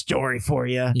got a story for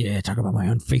you. Yeah, talk about my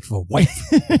unfaithful wife.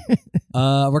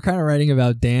 We're kind of writing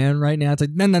about Dan right now. It's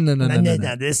like,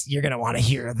 no. This, you're going to want to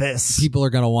hear this. People are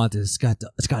going to want this.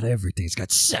 It's got everything. It's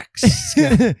got sex.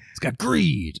 It's got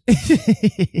greed.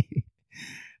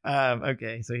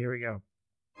 Okay, so here we go.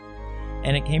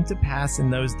 And it came to pass in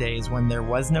those days when there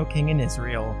was no king in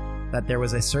Israel, that there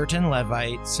was a certain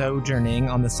Levite sojourning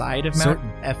on the side of Mount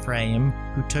Ephraim,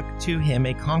 who took to him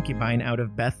a concubine out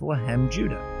of Bethlehem,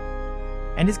 Judah.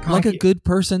 And his like a good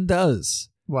person does.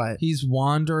 What? He's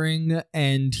wandering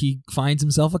and he finds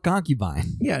himself a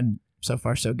concubine. Yeah, so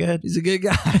far so good. He's a good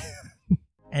guy.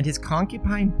 And his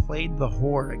concubine played the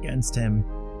whore against him,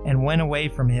 and went away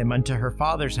from him unto her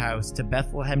father's house to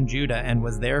Bethlehem, Judah, and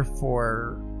was there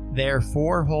 4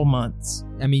 whole months.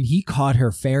 I mean, he caught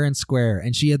her fair and square,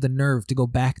 and she had the nerve to go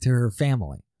back to her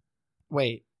family.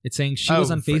 Wait. It's saying she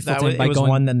was unfaithful to him by going...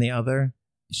 one than the other?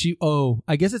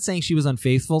 I guess it's saying she was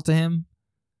unfaithful to him.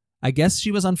 I guess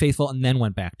she was unfaithful and then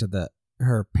went back to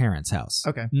her parents' house.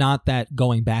 Okay. Not that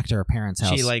going back to her parents'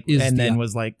 house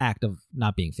was act of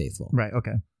not being faithful. Right,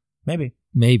 okay.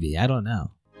 Maybe, I don't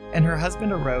know. And her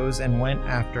husband arose and went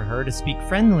after her to speak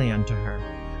friendly unto her.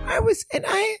 I was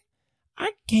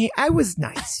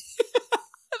nice.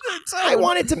 I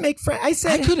wanted to make friends. I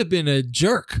said I could have been a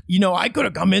jerk. I could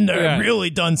have come in there and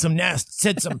really done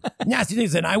said some nasty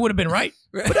things, and I would have been right.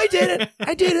 But I didn't.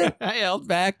 I held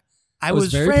back. I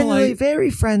was very friendly, polite. Very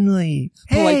friendly.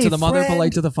 Polite to the mother,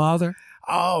 polite to the father.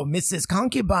 Oh, Mrs.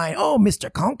 Concubine. Oh,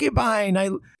 Mr.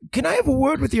 Concubine. Can I have a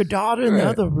word with your daughter in the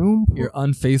other room? Your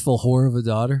unfaithful whore of a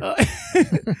daughter.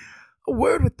 A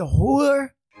word with the whore.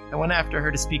 I went after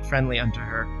her to speak friendly unto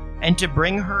her, and to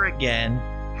bring her again,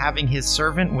 having his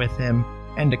servant with him,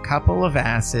 and a couple of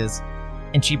asses.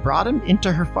 And she brought him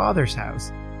into her father's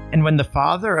house. And when the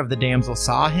father of the damsel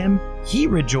saw him, he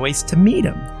rejoiced to meet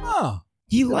him. Oh.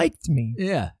 He liked me.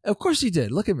 Yeah, of course he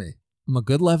did. Look at me. I'm a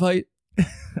good Levite.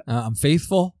 I'm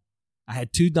faithful. I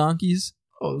had 2 donkeys.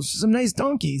 Oh, some nice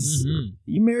donkeys. Mm-hmm.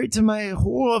 You married to my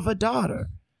whore of a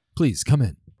daughter. Please, come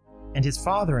in. And his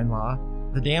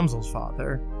father-in-law, the damsel's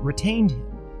father, retained him,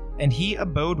 and he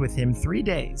abode with him 3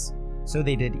 days. So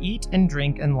they did eat and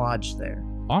drink and lodge there.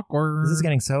 Awkward. This is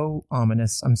getting so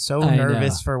ominous. I'm so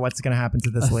nervous for what's going to happen to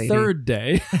this lady. Third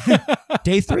day.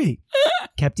 Day 3.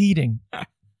 Kept eating.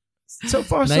 So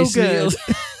far, nice so good.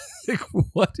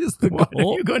 What is the goal?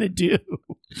 What are you going to do?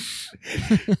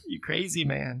 You crazy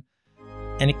man.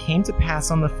 And it came to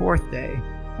pass on the 4th day,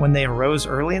 when they arose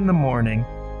early in the morning,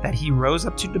 that he rose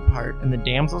up to depart, and the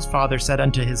damsel's father said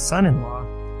unto his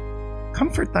son-in-law,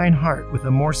 Comfort thine heart with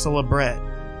a morsel of bread,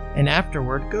 and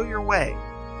afterward go your way.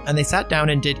 And they sat down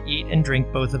and did eat and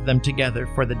drink both of them together,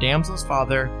 for the damsel's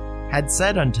father had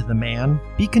said unto the man,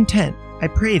 Be content, I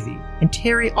pray thee, and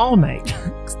tarry all night.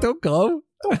 Don't go.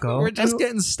 Don't go. We're just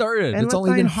getting started. And it's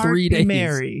only been 3 days.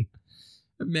 Merry.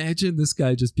 Imagine this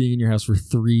guy just being in your house for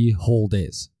 3 whole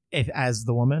days. As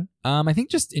the woman? I think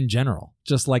just in general.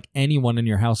 Just like anyone in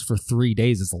your house for 3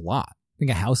 days is a lot. I think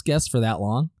a house guest for that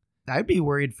long? I'd be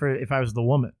worried if I was the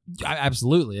woman.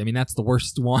 Absolutely. I mean, that's the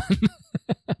worst one.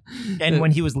 And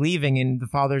when he was leaving and the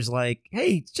father's like,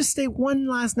 hey, just stay one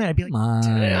last night. I'd be like,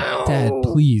 Dad,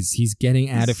 please. He's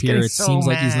getting out of here. It seems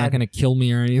like he's not going to kill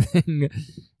me or anything.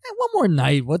 One more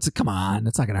night. Come on.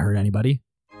 That's not going to hurt anybody.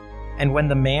 And when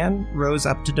the man rose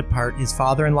up to depart, his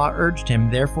father-in-law urged him.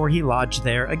 Therefore he lodged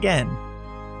there again.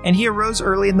 And he arose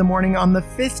early in the morning on the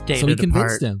 5th day to depart. So he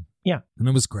convinced him. Yeah. And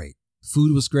it was great.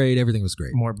 Food was great. Everything was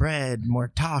great. More bread, more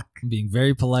talk. I'm being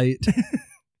very polite.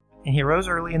 And he arose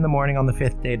early in the morning on the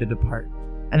 5th day to depart.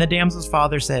 And the damsel's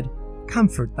father said,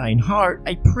 Comfort thine heart,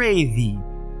 I pray thee.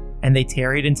 And they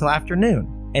tarried until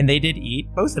afternoon. And they did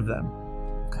eat, both of them.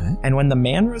 Okay. And when the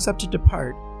man rose up to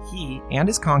depart, he and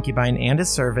his concubine and his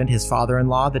servant, his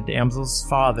father-in-law, the damsel's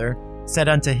father, said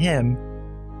unto him,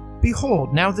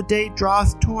 Behold, now the day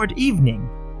draweth toward evening.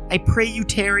 I pray you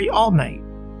tarry all night.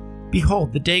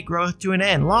 Behold, the day groweth to an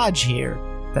end. Lodge here,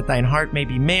 that thine heart may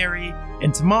be merry,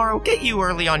 and tomorrow get you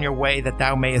early on your way, that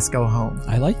thou mayest go home.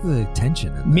 I like the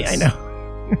tension in this. I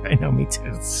know. I know, me too.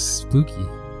 It's spooky.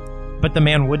 But the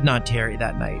man would not tarry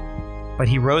that night, But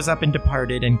he rose up and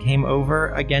departed and came over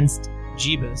against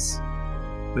Jebus,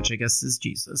 which I guess is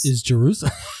Jesus. Is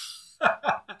Jerusalem.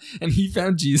 And he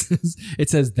found Jesus.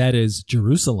 It says that is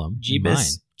Jerusalem.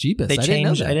 Jebus. Jebus. They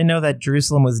changed. I didn't know that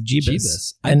Jerusalem was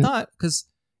Jebus. I thought, because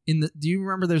do you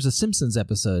remember there's a Simpsons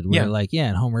episode where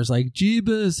and Homer's like,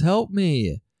 Jebus, help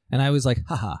me. And I was like,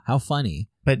 haha, how funny.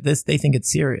 But they think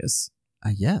it's serious.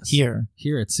 Yes. Here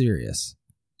it's serious.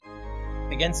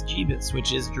 Against Jebus,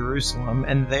 which is Jerusalem,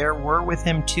 and there were with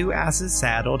him 2 asses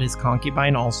saddled, his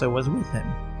concubine also was with him.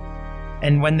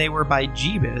 And when they were by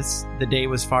Jebus, the day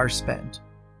was far spent.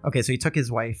 Okay, so he took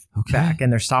his wife back,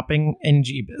 and they're stopping in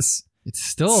Jebus. It's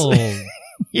still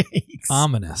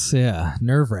ominous,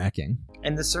 nerve-wracking.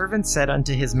 And the servant said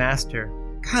unto his master,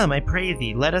 Come, I pray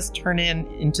thee, let us turn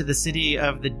into the city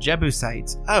of the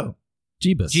Jebusites. Oh,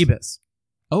 Jebus.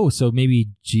 Oh, so maybe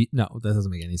no, that doesn't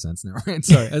make any sense. Never mind.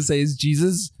 Sorry, I say is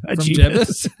Jesus from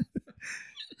Jebus?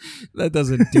 That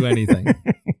doesn't do anything.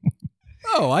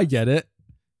 Oh, I get it.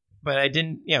 But I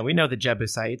didn't. Yeah, we know the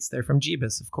Jebusites. They're from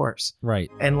Jebus, of course. Right.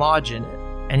 And lodge in it.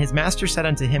 And his master said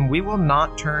unto him, We will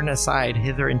not turn aside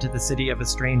hither into the city of a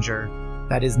stranger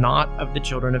that is not of the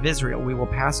children of Israel. We will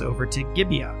pass over to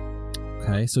Gibeah.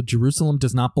 Okay, so Jerusalem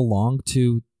does not belong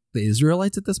to the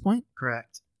Israelites at this point?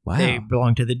 Correct. Wow. They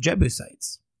belong to the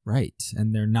Jebusites. Right,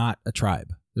 and they're not a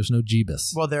tribe. There's no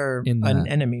Jebus. Well, they're an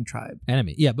enemy tribe.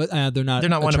 Enemy, yeah, but they're not. They're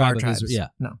not one of our tribes. Yeah,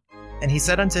 no. And he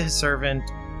said unto his servant,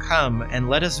 Come, and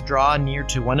let us draw near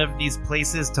to one of these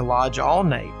places to lodge all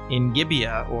night, in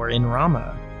Gibeah or in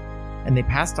Ramah. And they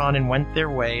passed on and went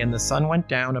their way, and the sun went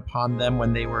down upon them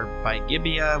when they were by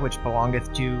Gibeah, which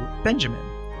belongeth to Benjamin.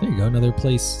 There you go, another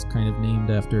place kind of named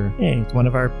after... Yeah, it's one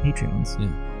of our Patreons.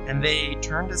 Yeah. And they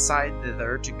turned aside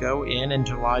thither to go in and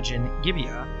to lodge in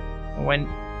Gibeah.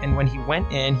 And when he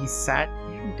went in, he sat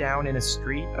him down in a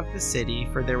street of the city,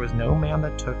 for there was no man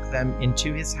that took them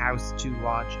into his house to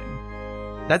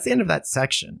lodging. That's the end of that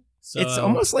section. So, it's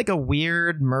almost like a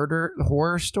weird murder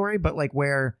horror story, but like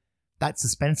where that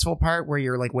suspenseful part where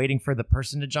you're like waiting for the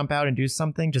person to jump out and do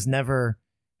something just never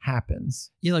happens.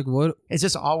 Yeah, like what? It's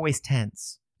just always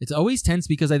tense. It's always tense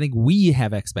because I think we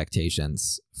have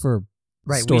expectations for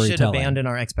storytelling. We should abandon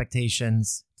our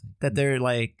expectations that they're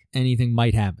like... anything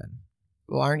might happen.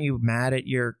 Well, aren't you mad at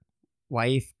your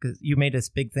wife? Because you made this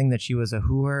big thing that she was a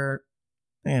whore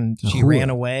and she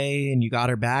ran away and you got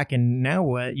her back. And now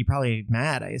what? You're probably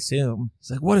mad, I assume.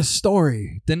 It's like, what a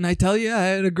story. Didn't I tell you I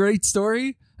had a great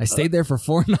story? I stayed there for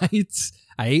 4 nights.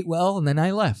 I ate well and then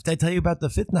I left. Did I tell you about the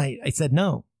 5th night? I said,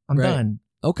 no, I'm done.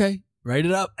 Okay. Write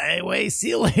it up. Anyway, see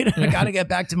you later. I got to get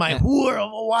back to my whore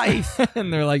of a wife.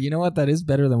 And they're like, you know what? That is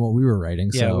better than what we were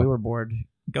writing. Yeah, we were bored.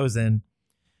 Goes in.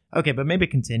 Okay, but maybe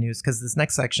it continues because this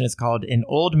next section is called An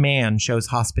Old Man Shows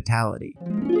Hospitality.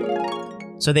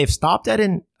 So they've stopped at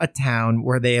a town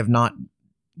where they have not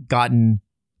gotten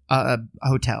a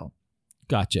hotel.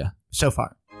 Gotcha. So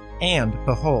far. And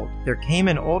behold, there came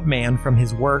an old man from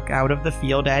his work out of the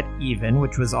field at even,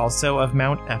 which was also of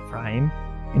Mount Ephraim,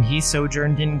 and he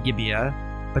sojourned in Gibeah,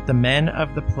 but the men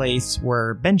of the place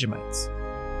were Benjamites.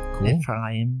 Cool.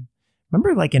 Ephraim.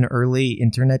 Remember like in early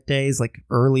internet days, like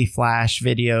early Flash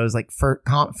videos, like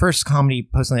first comedy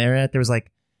post on the internet, there was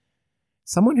like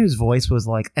someone whose voice was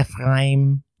like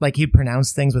Ephraim, like he'd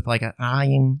pronounce things with like a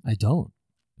I'm. I don't.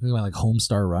 Think about like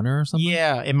Homestar Runner or something?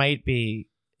 Yeah, it might be.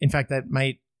 In fact, that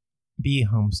might be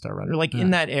Homestar Runner. Like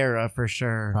in that era for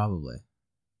sure. Probably.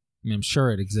 I mean, I'm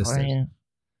sure it existed. Yeah.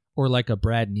 Or like a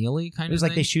Brad Neely kind of thing? It was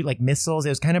like they shoot like missiles. It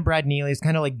was kind of Brad Neely. It was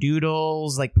kind of like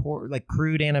doodles, like poor, like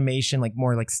crude animation, like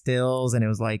more like stills. And it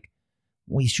was like,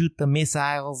 we shoot the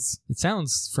missiles. It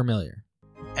sounds familiar.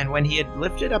 And when he had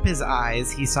lifted up his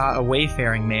eyes, he saw a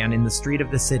wayfaring man in the street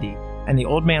of the city. And the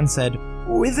old man said,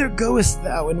 Whither goest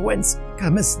thou, and whence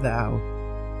comest thou?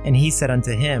 And he said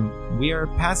unto him, We are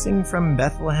passing from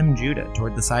Bethlehem, Judah,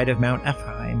 toward the side of Mount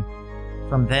Ephraim.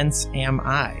 From thence am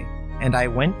I. And I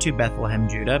went to Bethlehem,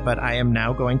 Judah, but I am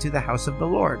now going to the house of the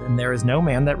Lord, and there is no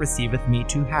man that receiveth me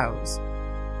to house.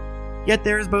 Yet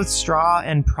there is both straw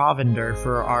and provender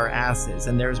for our asses,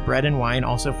 and there is bread and wine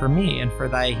also for me, and for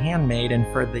thy handmaid,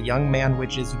 and for the young man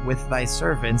which is with thy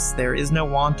servants, there is no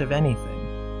want of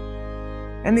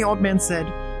anything. And the old man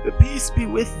said, Peace be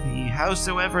with thee,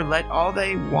 howsoever let all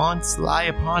thy wants lie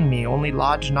upon me, only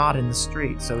lodge not in the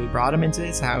street. So he brought him into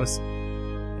his house,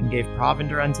 and gave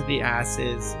provender unto the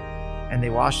asses, and they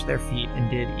washed their feet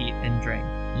and did eat and drink.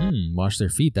 Wash their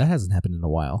feet. That hasn't happened in a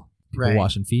while. People right.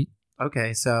 Washing feet.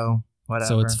 Okay, so whatever.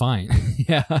 So it's fine.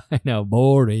 Yeah, I know.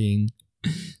 Boring.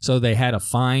 So they had a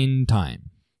fine time.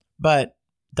 But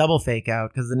double fake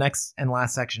out, because the next and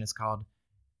last section is called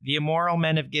The Immoral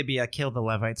Men of Gibeah Killed the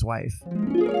Levite's Wife.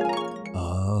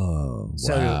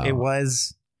 So it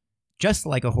was just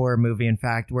like a horror movie, in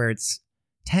fact, where it's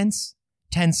tense,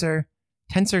 tenser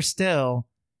still,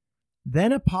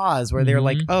 then a pause where they're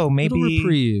like, oh, maybe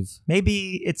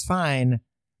it's fine.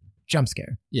 Jump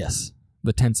scare. Yes,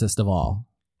 the tensest of all.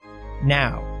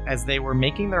 Now, as they were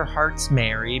making their hearts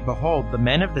merry, behold, the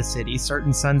men of the city,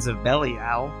 certain sons of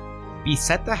Belial,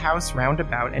 beset the house round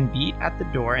about and beat at the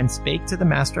door and spake to the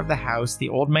master of the house, the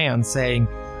old man, saying,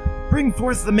 bring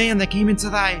forth the man that came into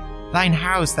thine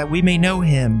house, that we may know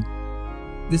him.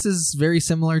 This is very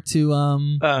similar to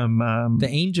the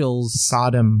angels.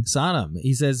 Sodom.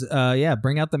 He says,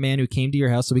 bring out the man who came to your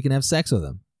house so we can have sex with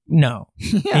him. No.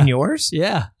 Yeah. In yours?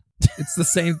 Yeah. It's the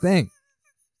same thing.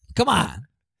 Come on.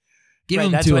 Give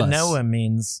him to us. That's what Noah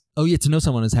means. Oh, yeah, to know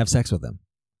someone is have sex with them.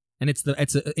 And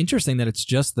it's interesting that it's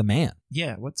just the man.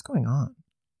 Yeah, what's going on?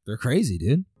 They're crazy,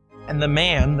 dude. And the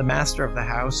man, the master of the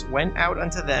house, went out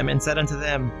unto them and said unto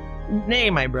them, nay,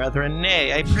 my brethren,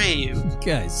 nay, I pray you.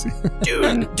 Guys.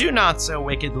 do not so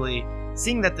wickedly.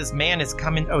 Seeing that this man is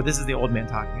come in... Oh, this is the old man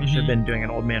talking. I should have been doing an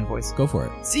old man voice. Go for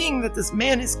it. Seeing that this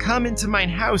man is come into mine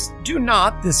house, do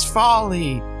not this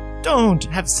folly. Don't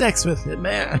have sex with it,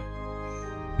 man.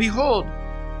 Behold,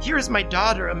 here is my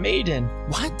daughter, a maiden.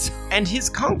 What? And his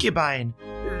concubine.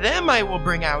 Them I will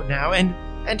bring out now,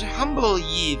 and humble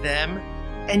ye them,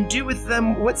 and do with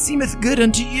them what seemeth good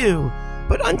unto you.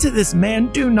 But unto this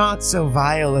man do not so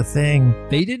vile a thing.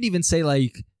 They didn't even say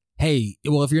like, hey,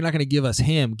 well, if you're not going to give us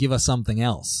him, give us something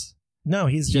else. No,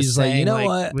 he's just saying, like, you know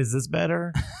what? Was this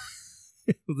better?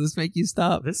 Will this make you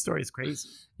stop? This story is crazy.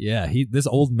 Yeah, this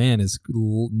old man is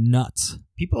nuts.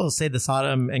 People say the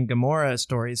Sodom and Gomorrah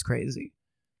story is crazy.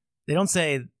 They don't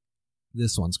say...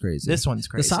 This one's crazy. This one's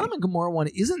crazy. The Sodom and Gomorrah one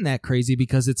isn't that crazy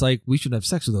because it's like, we should have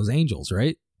sex with those angels,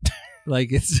 right?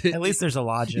 Like at least there's a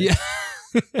logic. Yeah.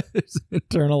 There's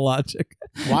internal logic.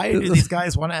 Why do these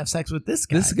guys want to have sex with this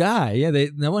guy? This guy, yeah.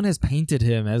 No one has painted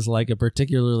him as like a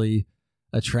particularly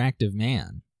attractive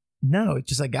man. No, it's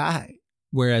just a guy.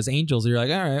 Whereas angels, you're like,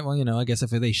 all right, well, I guess if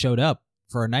they showed up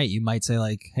for a night, you might say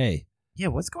like, hey. Yeah,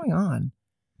 what's going on?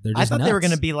 They're just I thought nuts. They were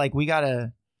going to be like,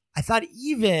 I thought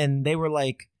even they were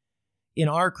like, in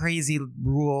our crazy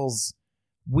rules,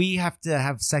 we have to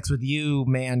have sex with you,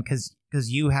 man, because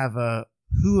you have a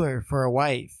hooer for a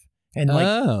wife. And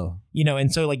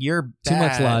and so like you're bad. Too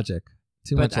much logic.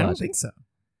 I don't think so.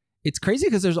 It's crazy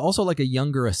because there's also like a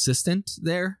younger assistant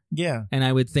there. Yeah. And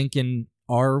I would think in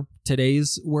our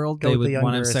today's world, they would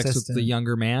want to have sex with the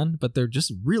younger man, but they're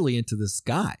just really into this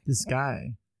guy.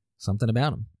 Something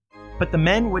about him. But the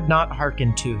men would not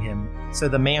hearken to him. So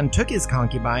the man took his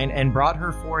concubine and brought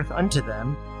her forth unto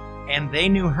them, and they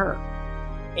knew her,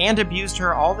 and abused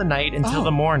her all the night until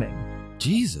the morning.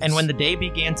 Jesus. And when the day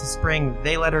began to spring,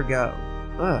 they let her go.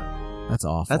 Ugh. That's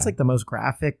awful. That's like the most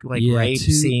graphic rape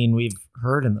scene we've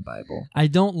heard in the Bible. I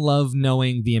don't love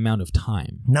knowing the amount of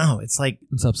time. No, it's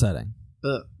upsetting.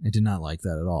 Ugh. I did not like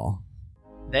that at all.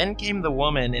 Then came the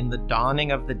woman in the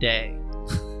dawning of the day,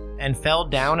 and fell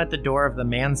down at the door of the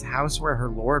man's house where her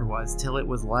lord was till it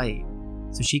was light.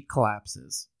 So she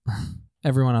collapses.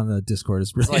 Everyone on the Discord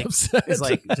is really upset. It's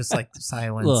just like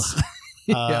silence.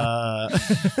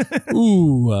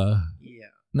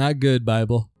 Not good,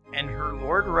 Bible. And her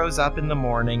lord rose up in the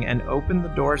morning and opened the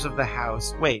doors of the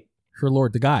house. Wait. Her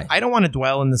lord, the guy. I don't want to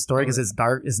dwell in the story because it's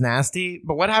dark, it's nasty.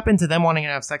 But what happened to them wanting to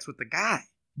have sex with the guy?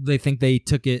 They think they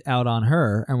took it out on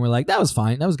her and were like, that was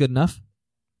fine. That was good enough.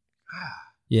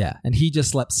 Yeah. And he just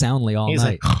slept soundly all night. He's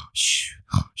like, shh,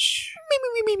 shh.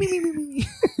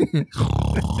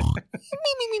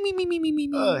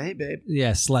 Oh, hey, babe.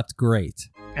 Yeah, slept great.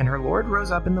 And her lord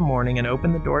rose up in the morning and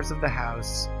opened the doors of the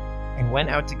house and went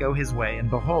out to go his way. And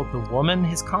behold, the woman,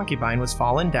 his concubine, was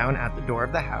fallen down at the door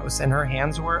of the house, and her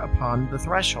hands were upon the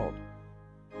threshold.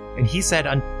 And he said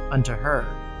unto her,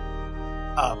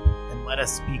 up, and let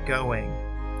us be going.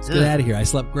 Let's get out of here. I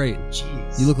slept great.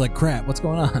 Jeez. You look like crap. What's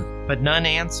going on? But none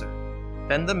answered.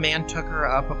 Then the man took her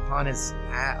up upon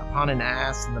an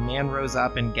ass, and the man rose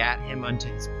up and gat him unto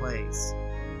his place.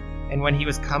 And when he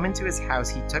was come into his house,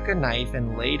 he took a knife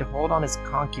and laid hold on his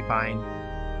concubine,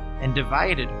 and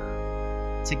divided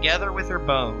her, together with her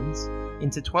bones,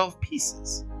 into 12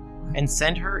 pieces, and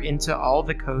sent her into all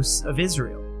the coasts of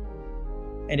Israel.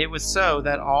 And it was so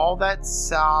that all that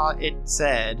saw it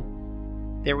said,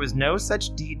 there was no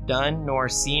such deed done nor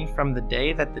seen from the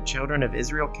day that the children of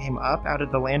Israel came up out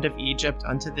of the land of Egypt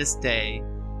unto this day.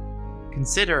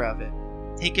 Consider of it,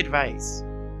 take advice,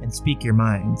 and speak your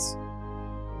minds.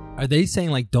 Are they saying,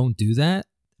 like, don't do that?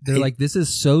 They're like, this is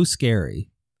so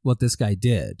scary, what this guy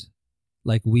did.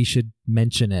 Like, we should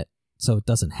mention it so it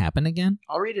doesn't happen again?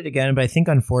 I'll read it again, but I think,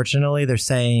 unfortunately, they're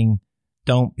saying,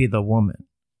 don't be the woman.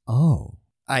 Oh.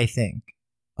 I think.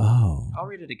 Oh. I'll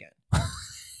read it again.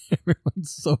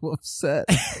 Everyone's so upset.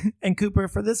 And Cooper,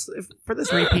 for this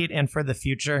repeat and for the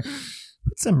future,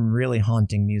 put some really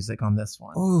haunting music on this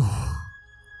one. Ooh.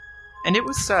 And it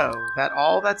was so that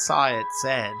all that saw it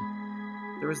said,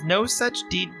 there was no such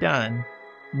deed done,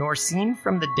 nor seen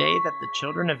from the day that the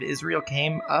children of Israel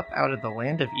came up out of the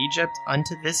land of Egypt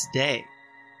unto this day.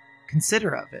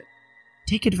 Consider of it,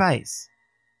 take advice,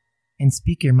 and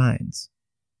speak your minds.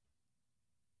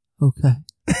 Okay.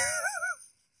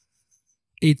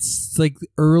 It's like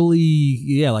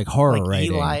early, like horror like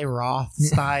writing. Eli Roth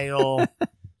style,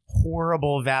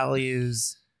 horrible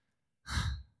values.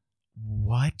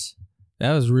 What?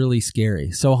 That was really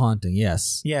scary. So haunting,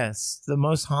 yes. Yes, the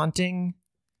most haunting,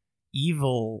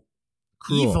 evil,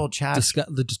 Cruel, evil chapter.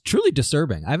 Truly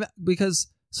disturbing.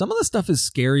 Because some of the stuff is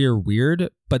scary or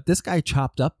weird, but this guy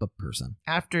chopped up a person.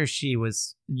 After she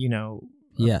was,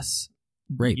 yes,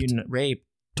 raped. Raped.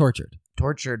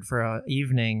 Tortured for an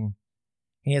evening.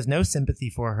 He has no sympathy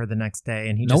for her the next day,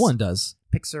 and no one does.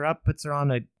 Picks her up, puts her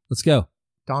on a let's go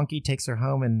donkey, takes her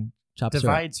home, and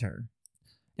divides her.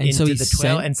 And so he the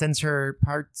 12 and sends her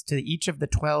parts to each of the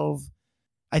 12.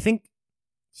 I think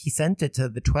he sent it to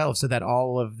the 12 so that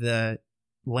all of the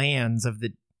lands of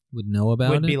the would know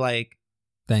about it. Would be like,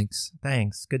 thanks,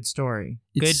 good story,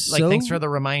 it's thanks for the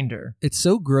reminder. It's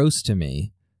so gross to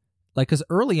me, because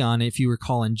early on, if you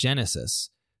recall in Genesis,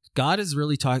 God is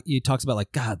really he talks about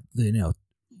like, God,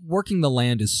 working the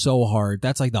land is so hard.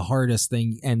 That's like the hardest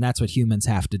thing, and that's what humans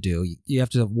have to do. You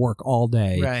have to work all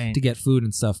day to get food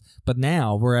and stuff. But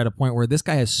now we're at a point where this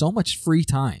guy has so much free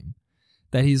time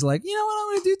that he's like, you know what I'm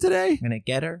going to do today? I'm going to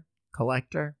get her,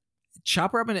 collect her,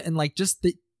 chop her up, and like just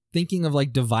thinking of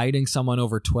like dividing someone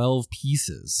over 12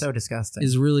 pieces. So disgusting.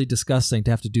 Is really disgusting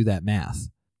to have to do that math.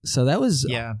 So that was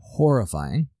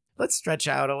horrifying. Let's stretch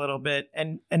out a little bit.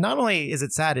 And not only is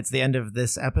it sad, it's the end of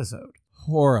this episode.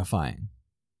 Horrifying.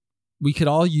 We could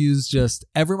all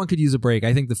everyone could use a break.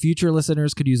 I think the future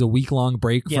listeners could use a week-long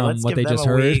break from what they just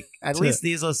heard. At least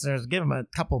these listeners, give them a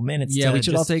couple minutes. Yeah, we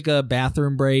should all take a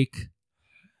bathroom break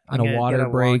and a water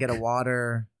break. Get a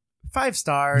water. 5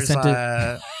 stars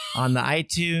on the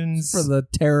iTunes. For the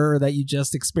terror that you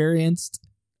just experienced.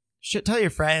 Tell your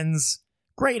friends.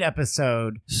 Great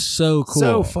episode. So cool.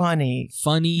 So funny.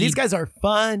 These guys are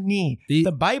funny.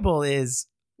 The Bible is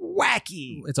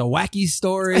wacky. It's a wacky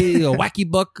story, a wacky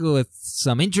book with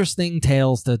some interesting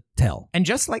tales to tell. And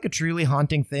just like a truly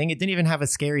haunting thing, it didn't even have a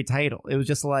scary title. It was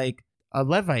just like a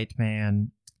Levite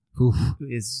man who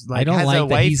is like has a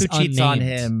wife who cheats on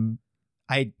him.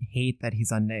 I hate that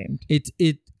he's unnamed.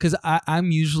 Because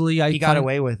I'm usually he got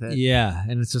away with it. Yeah,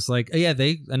 and it's just like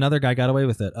another guy got away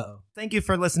with it. Uh-oh. Thank you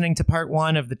for listening to part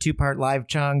 1 of the 2-part live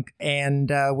chunk, and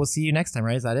we'll see you next time.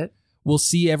 Right? Is that it? We'll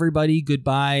see everybody.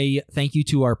 Goodbye. Thank you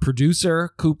to our producer,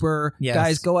 Cooper. Yes.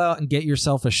 Guys, go out and get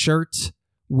yourself a shirt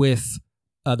with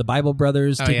the Bible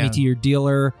Brothers. Take me to your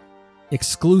dealer.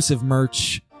 Exclusive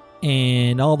merch.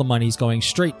 And all the money's going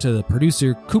straight to the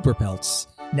producer, Cooper Peltz.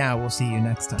 Now we'll see you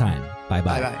next time.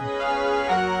 Bye-bye. Bye-bye.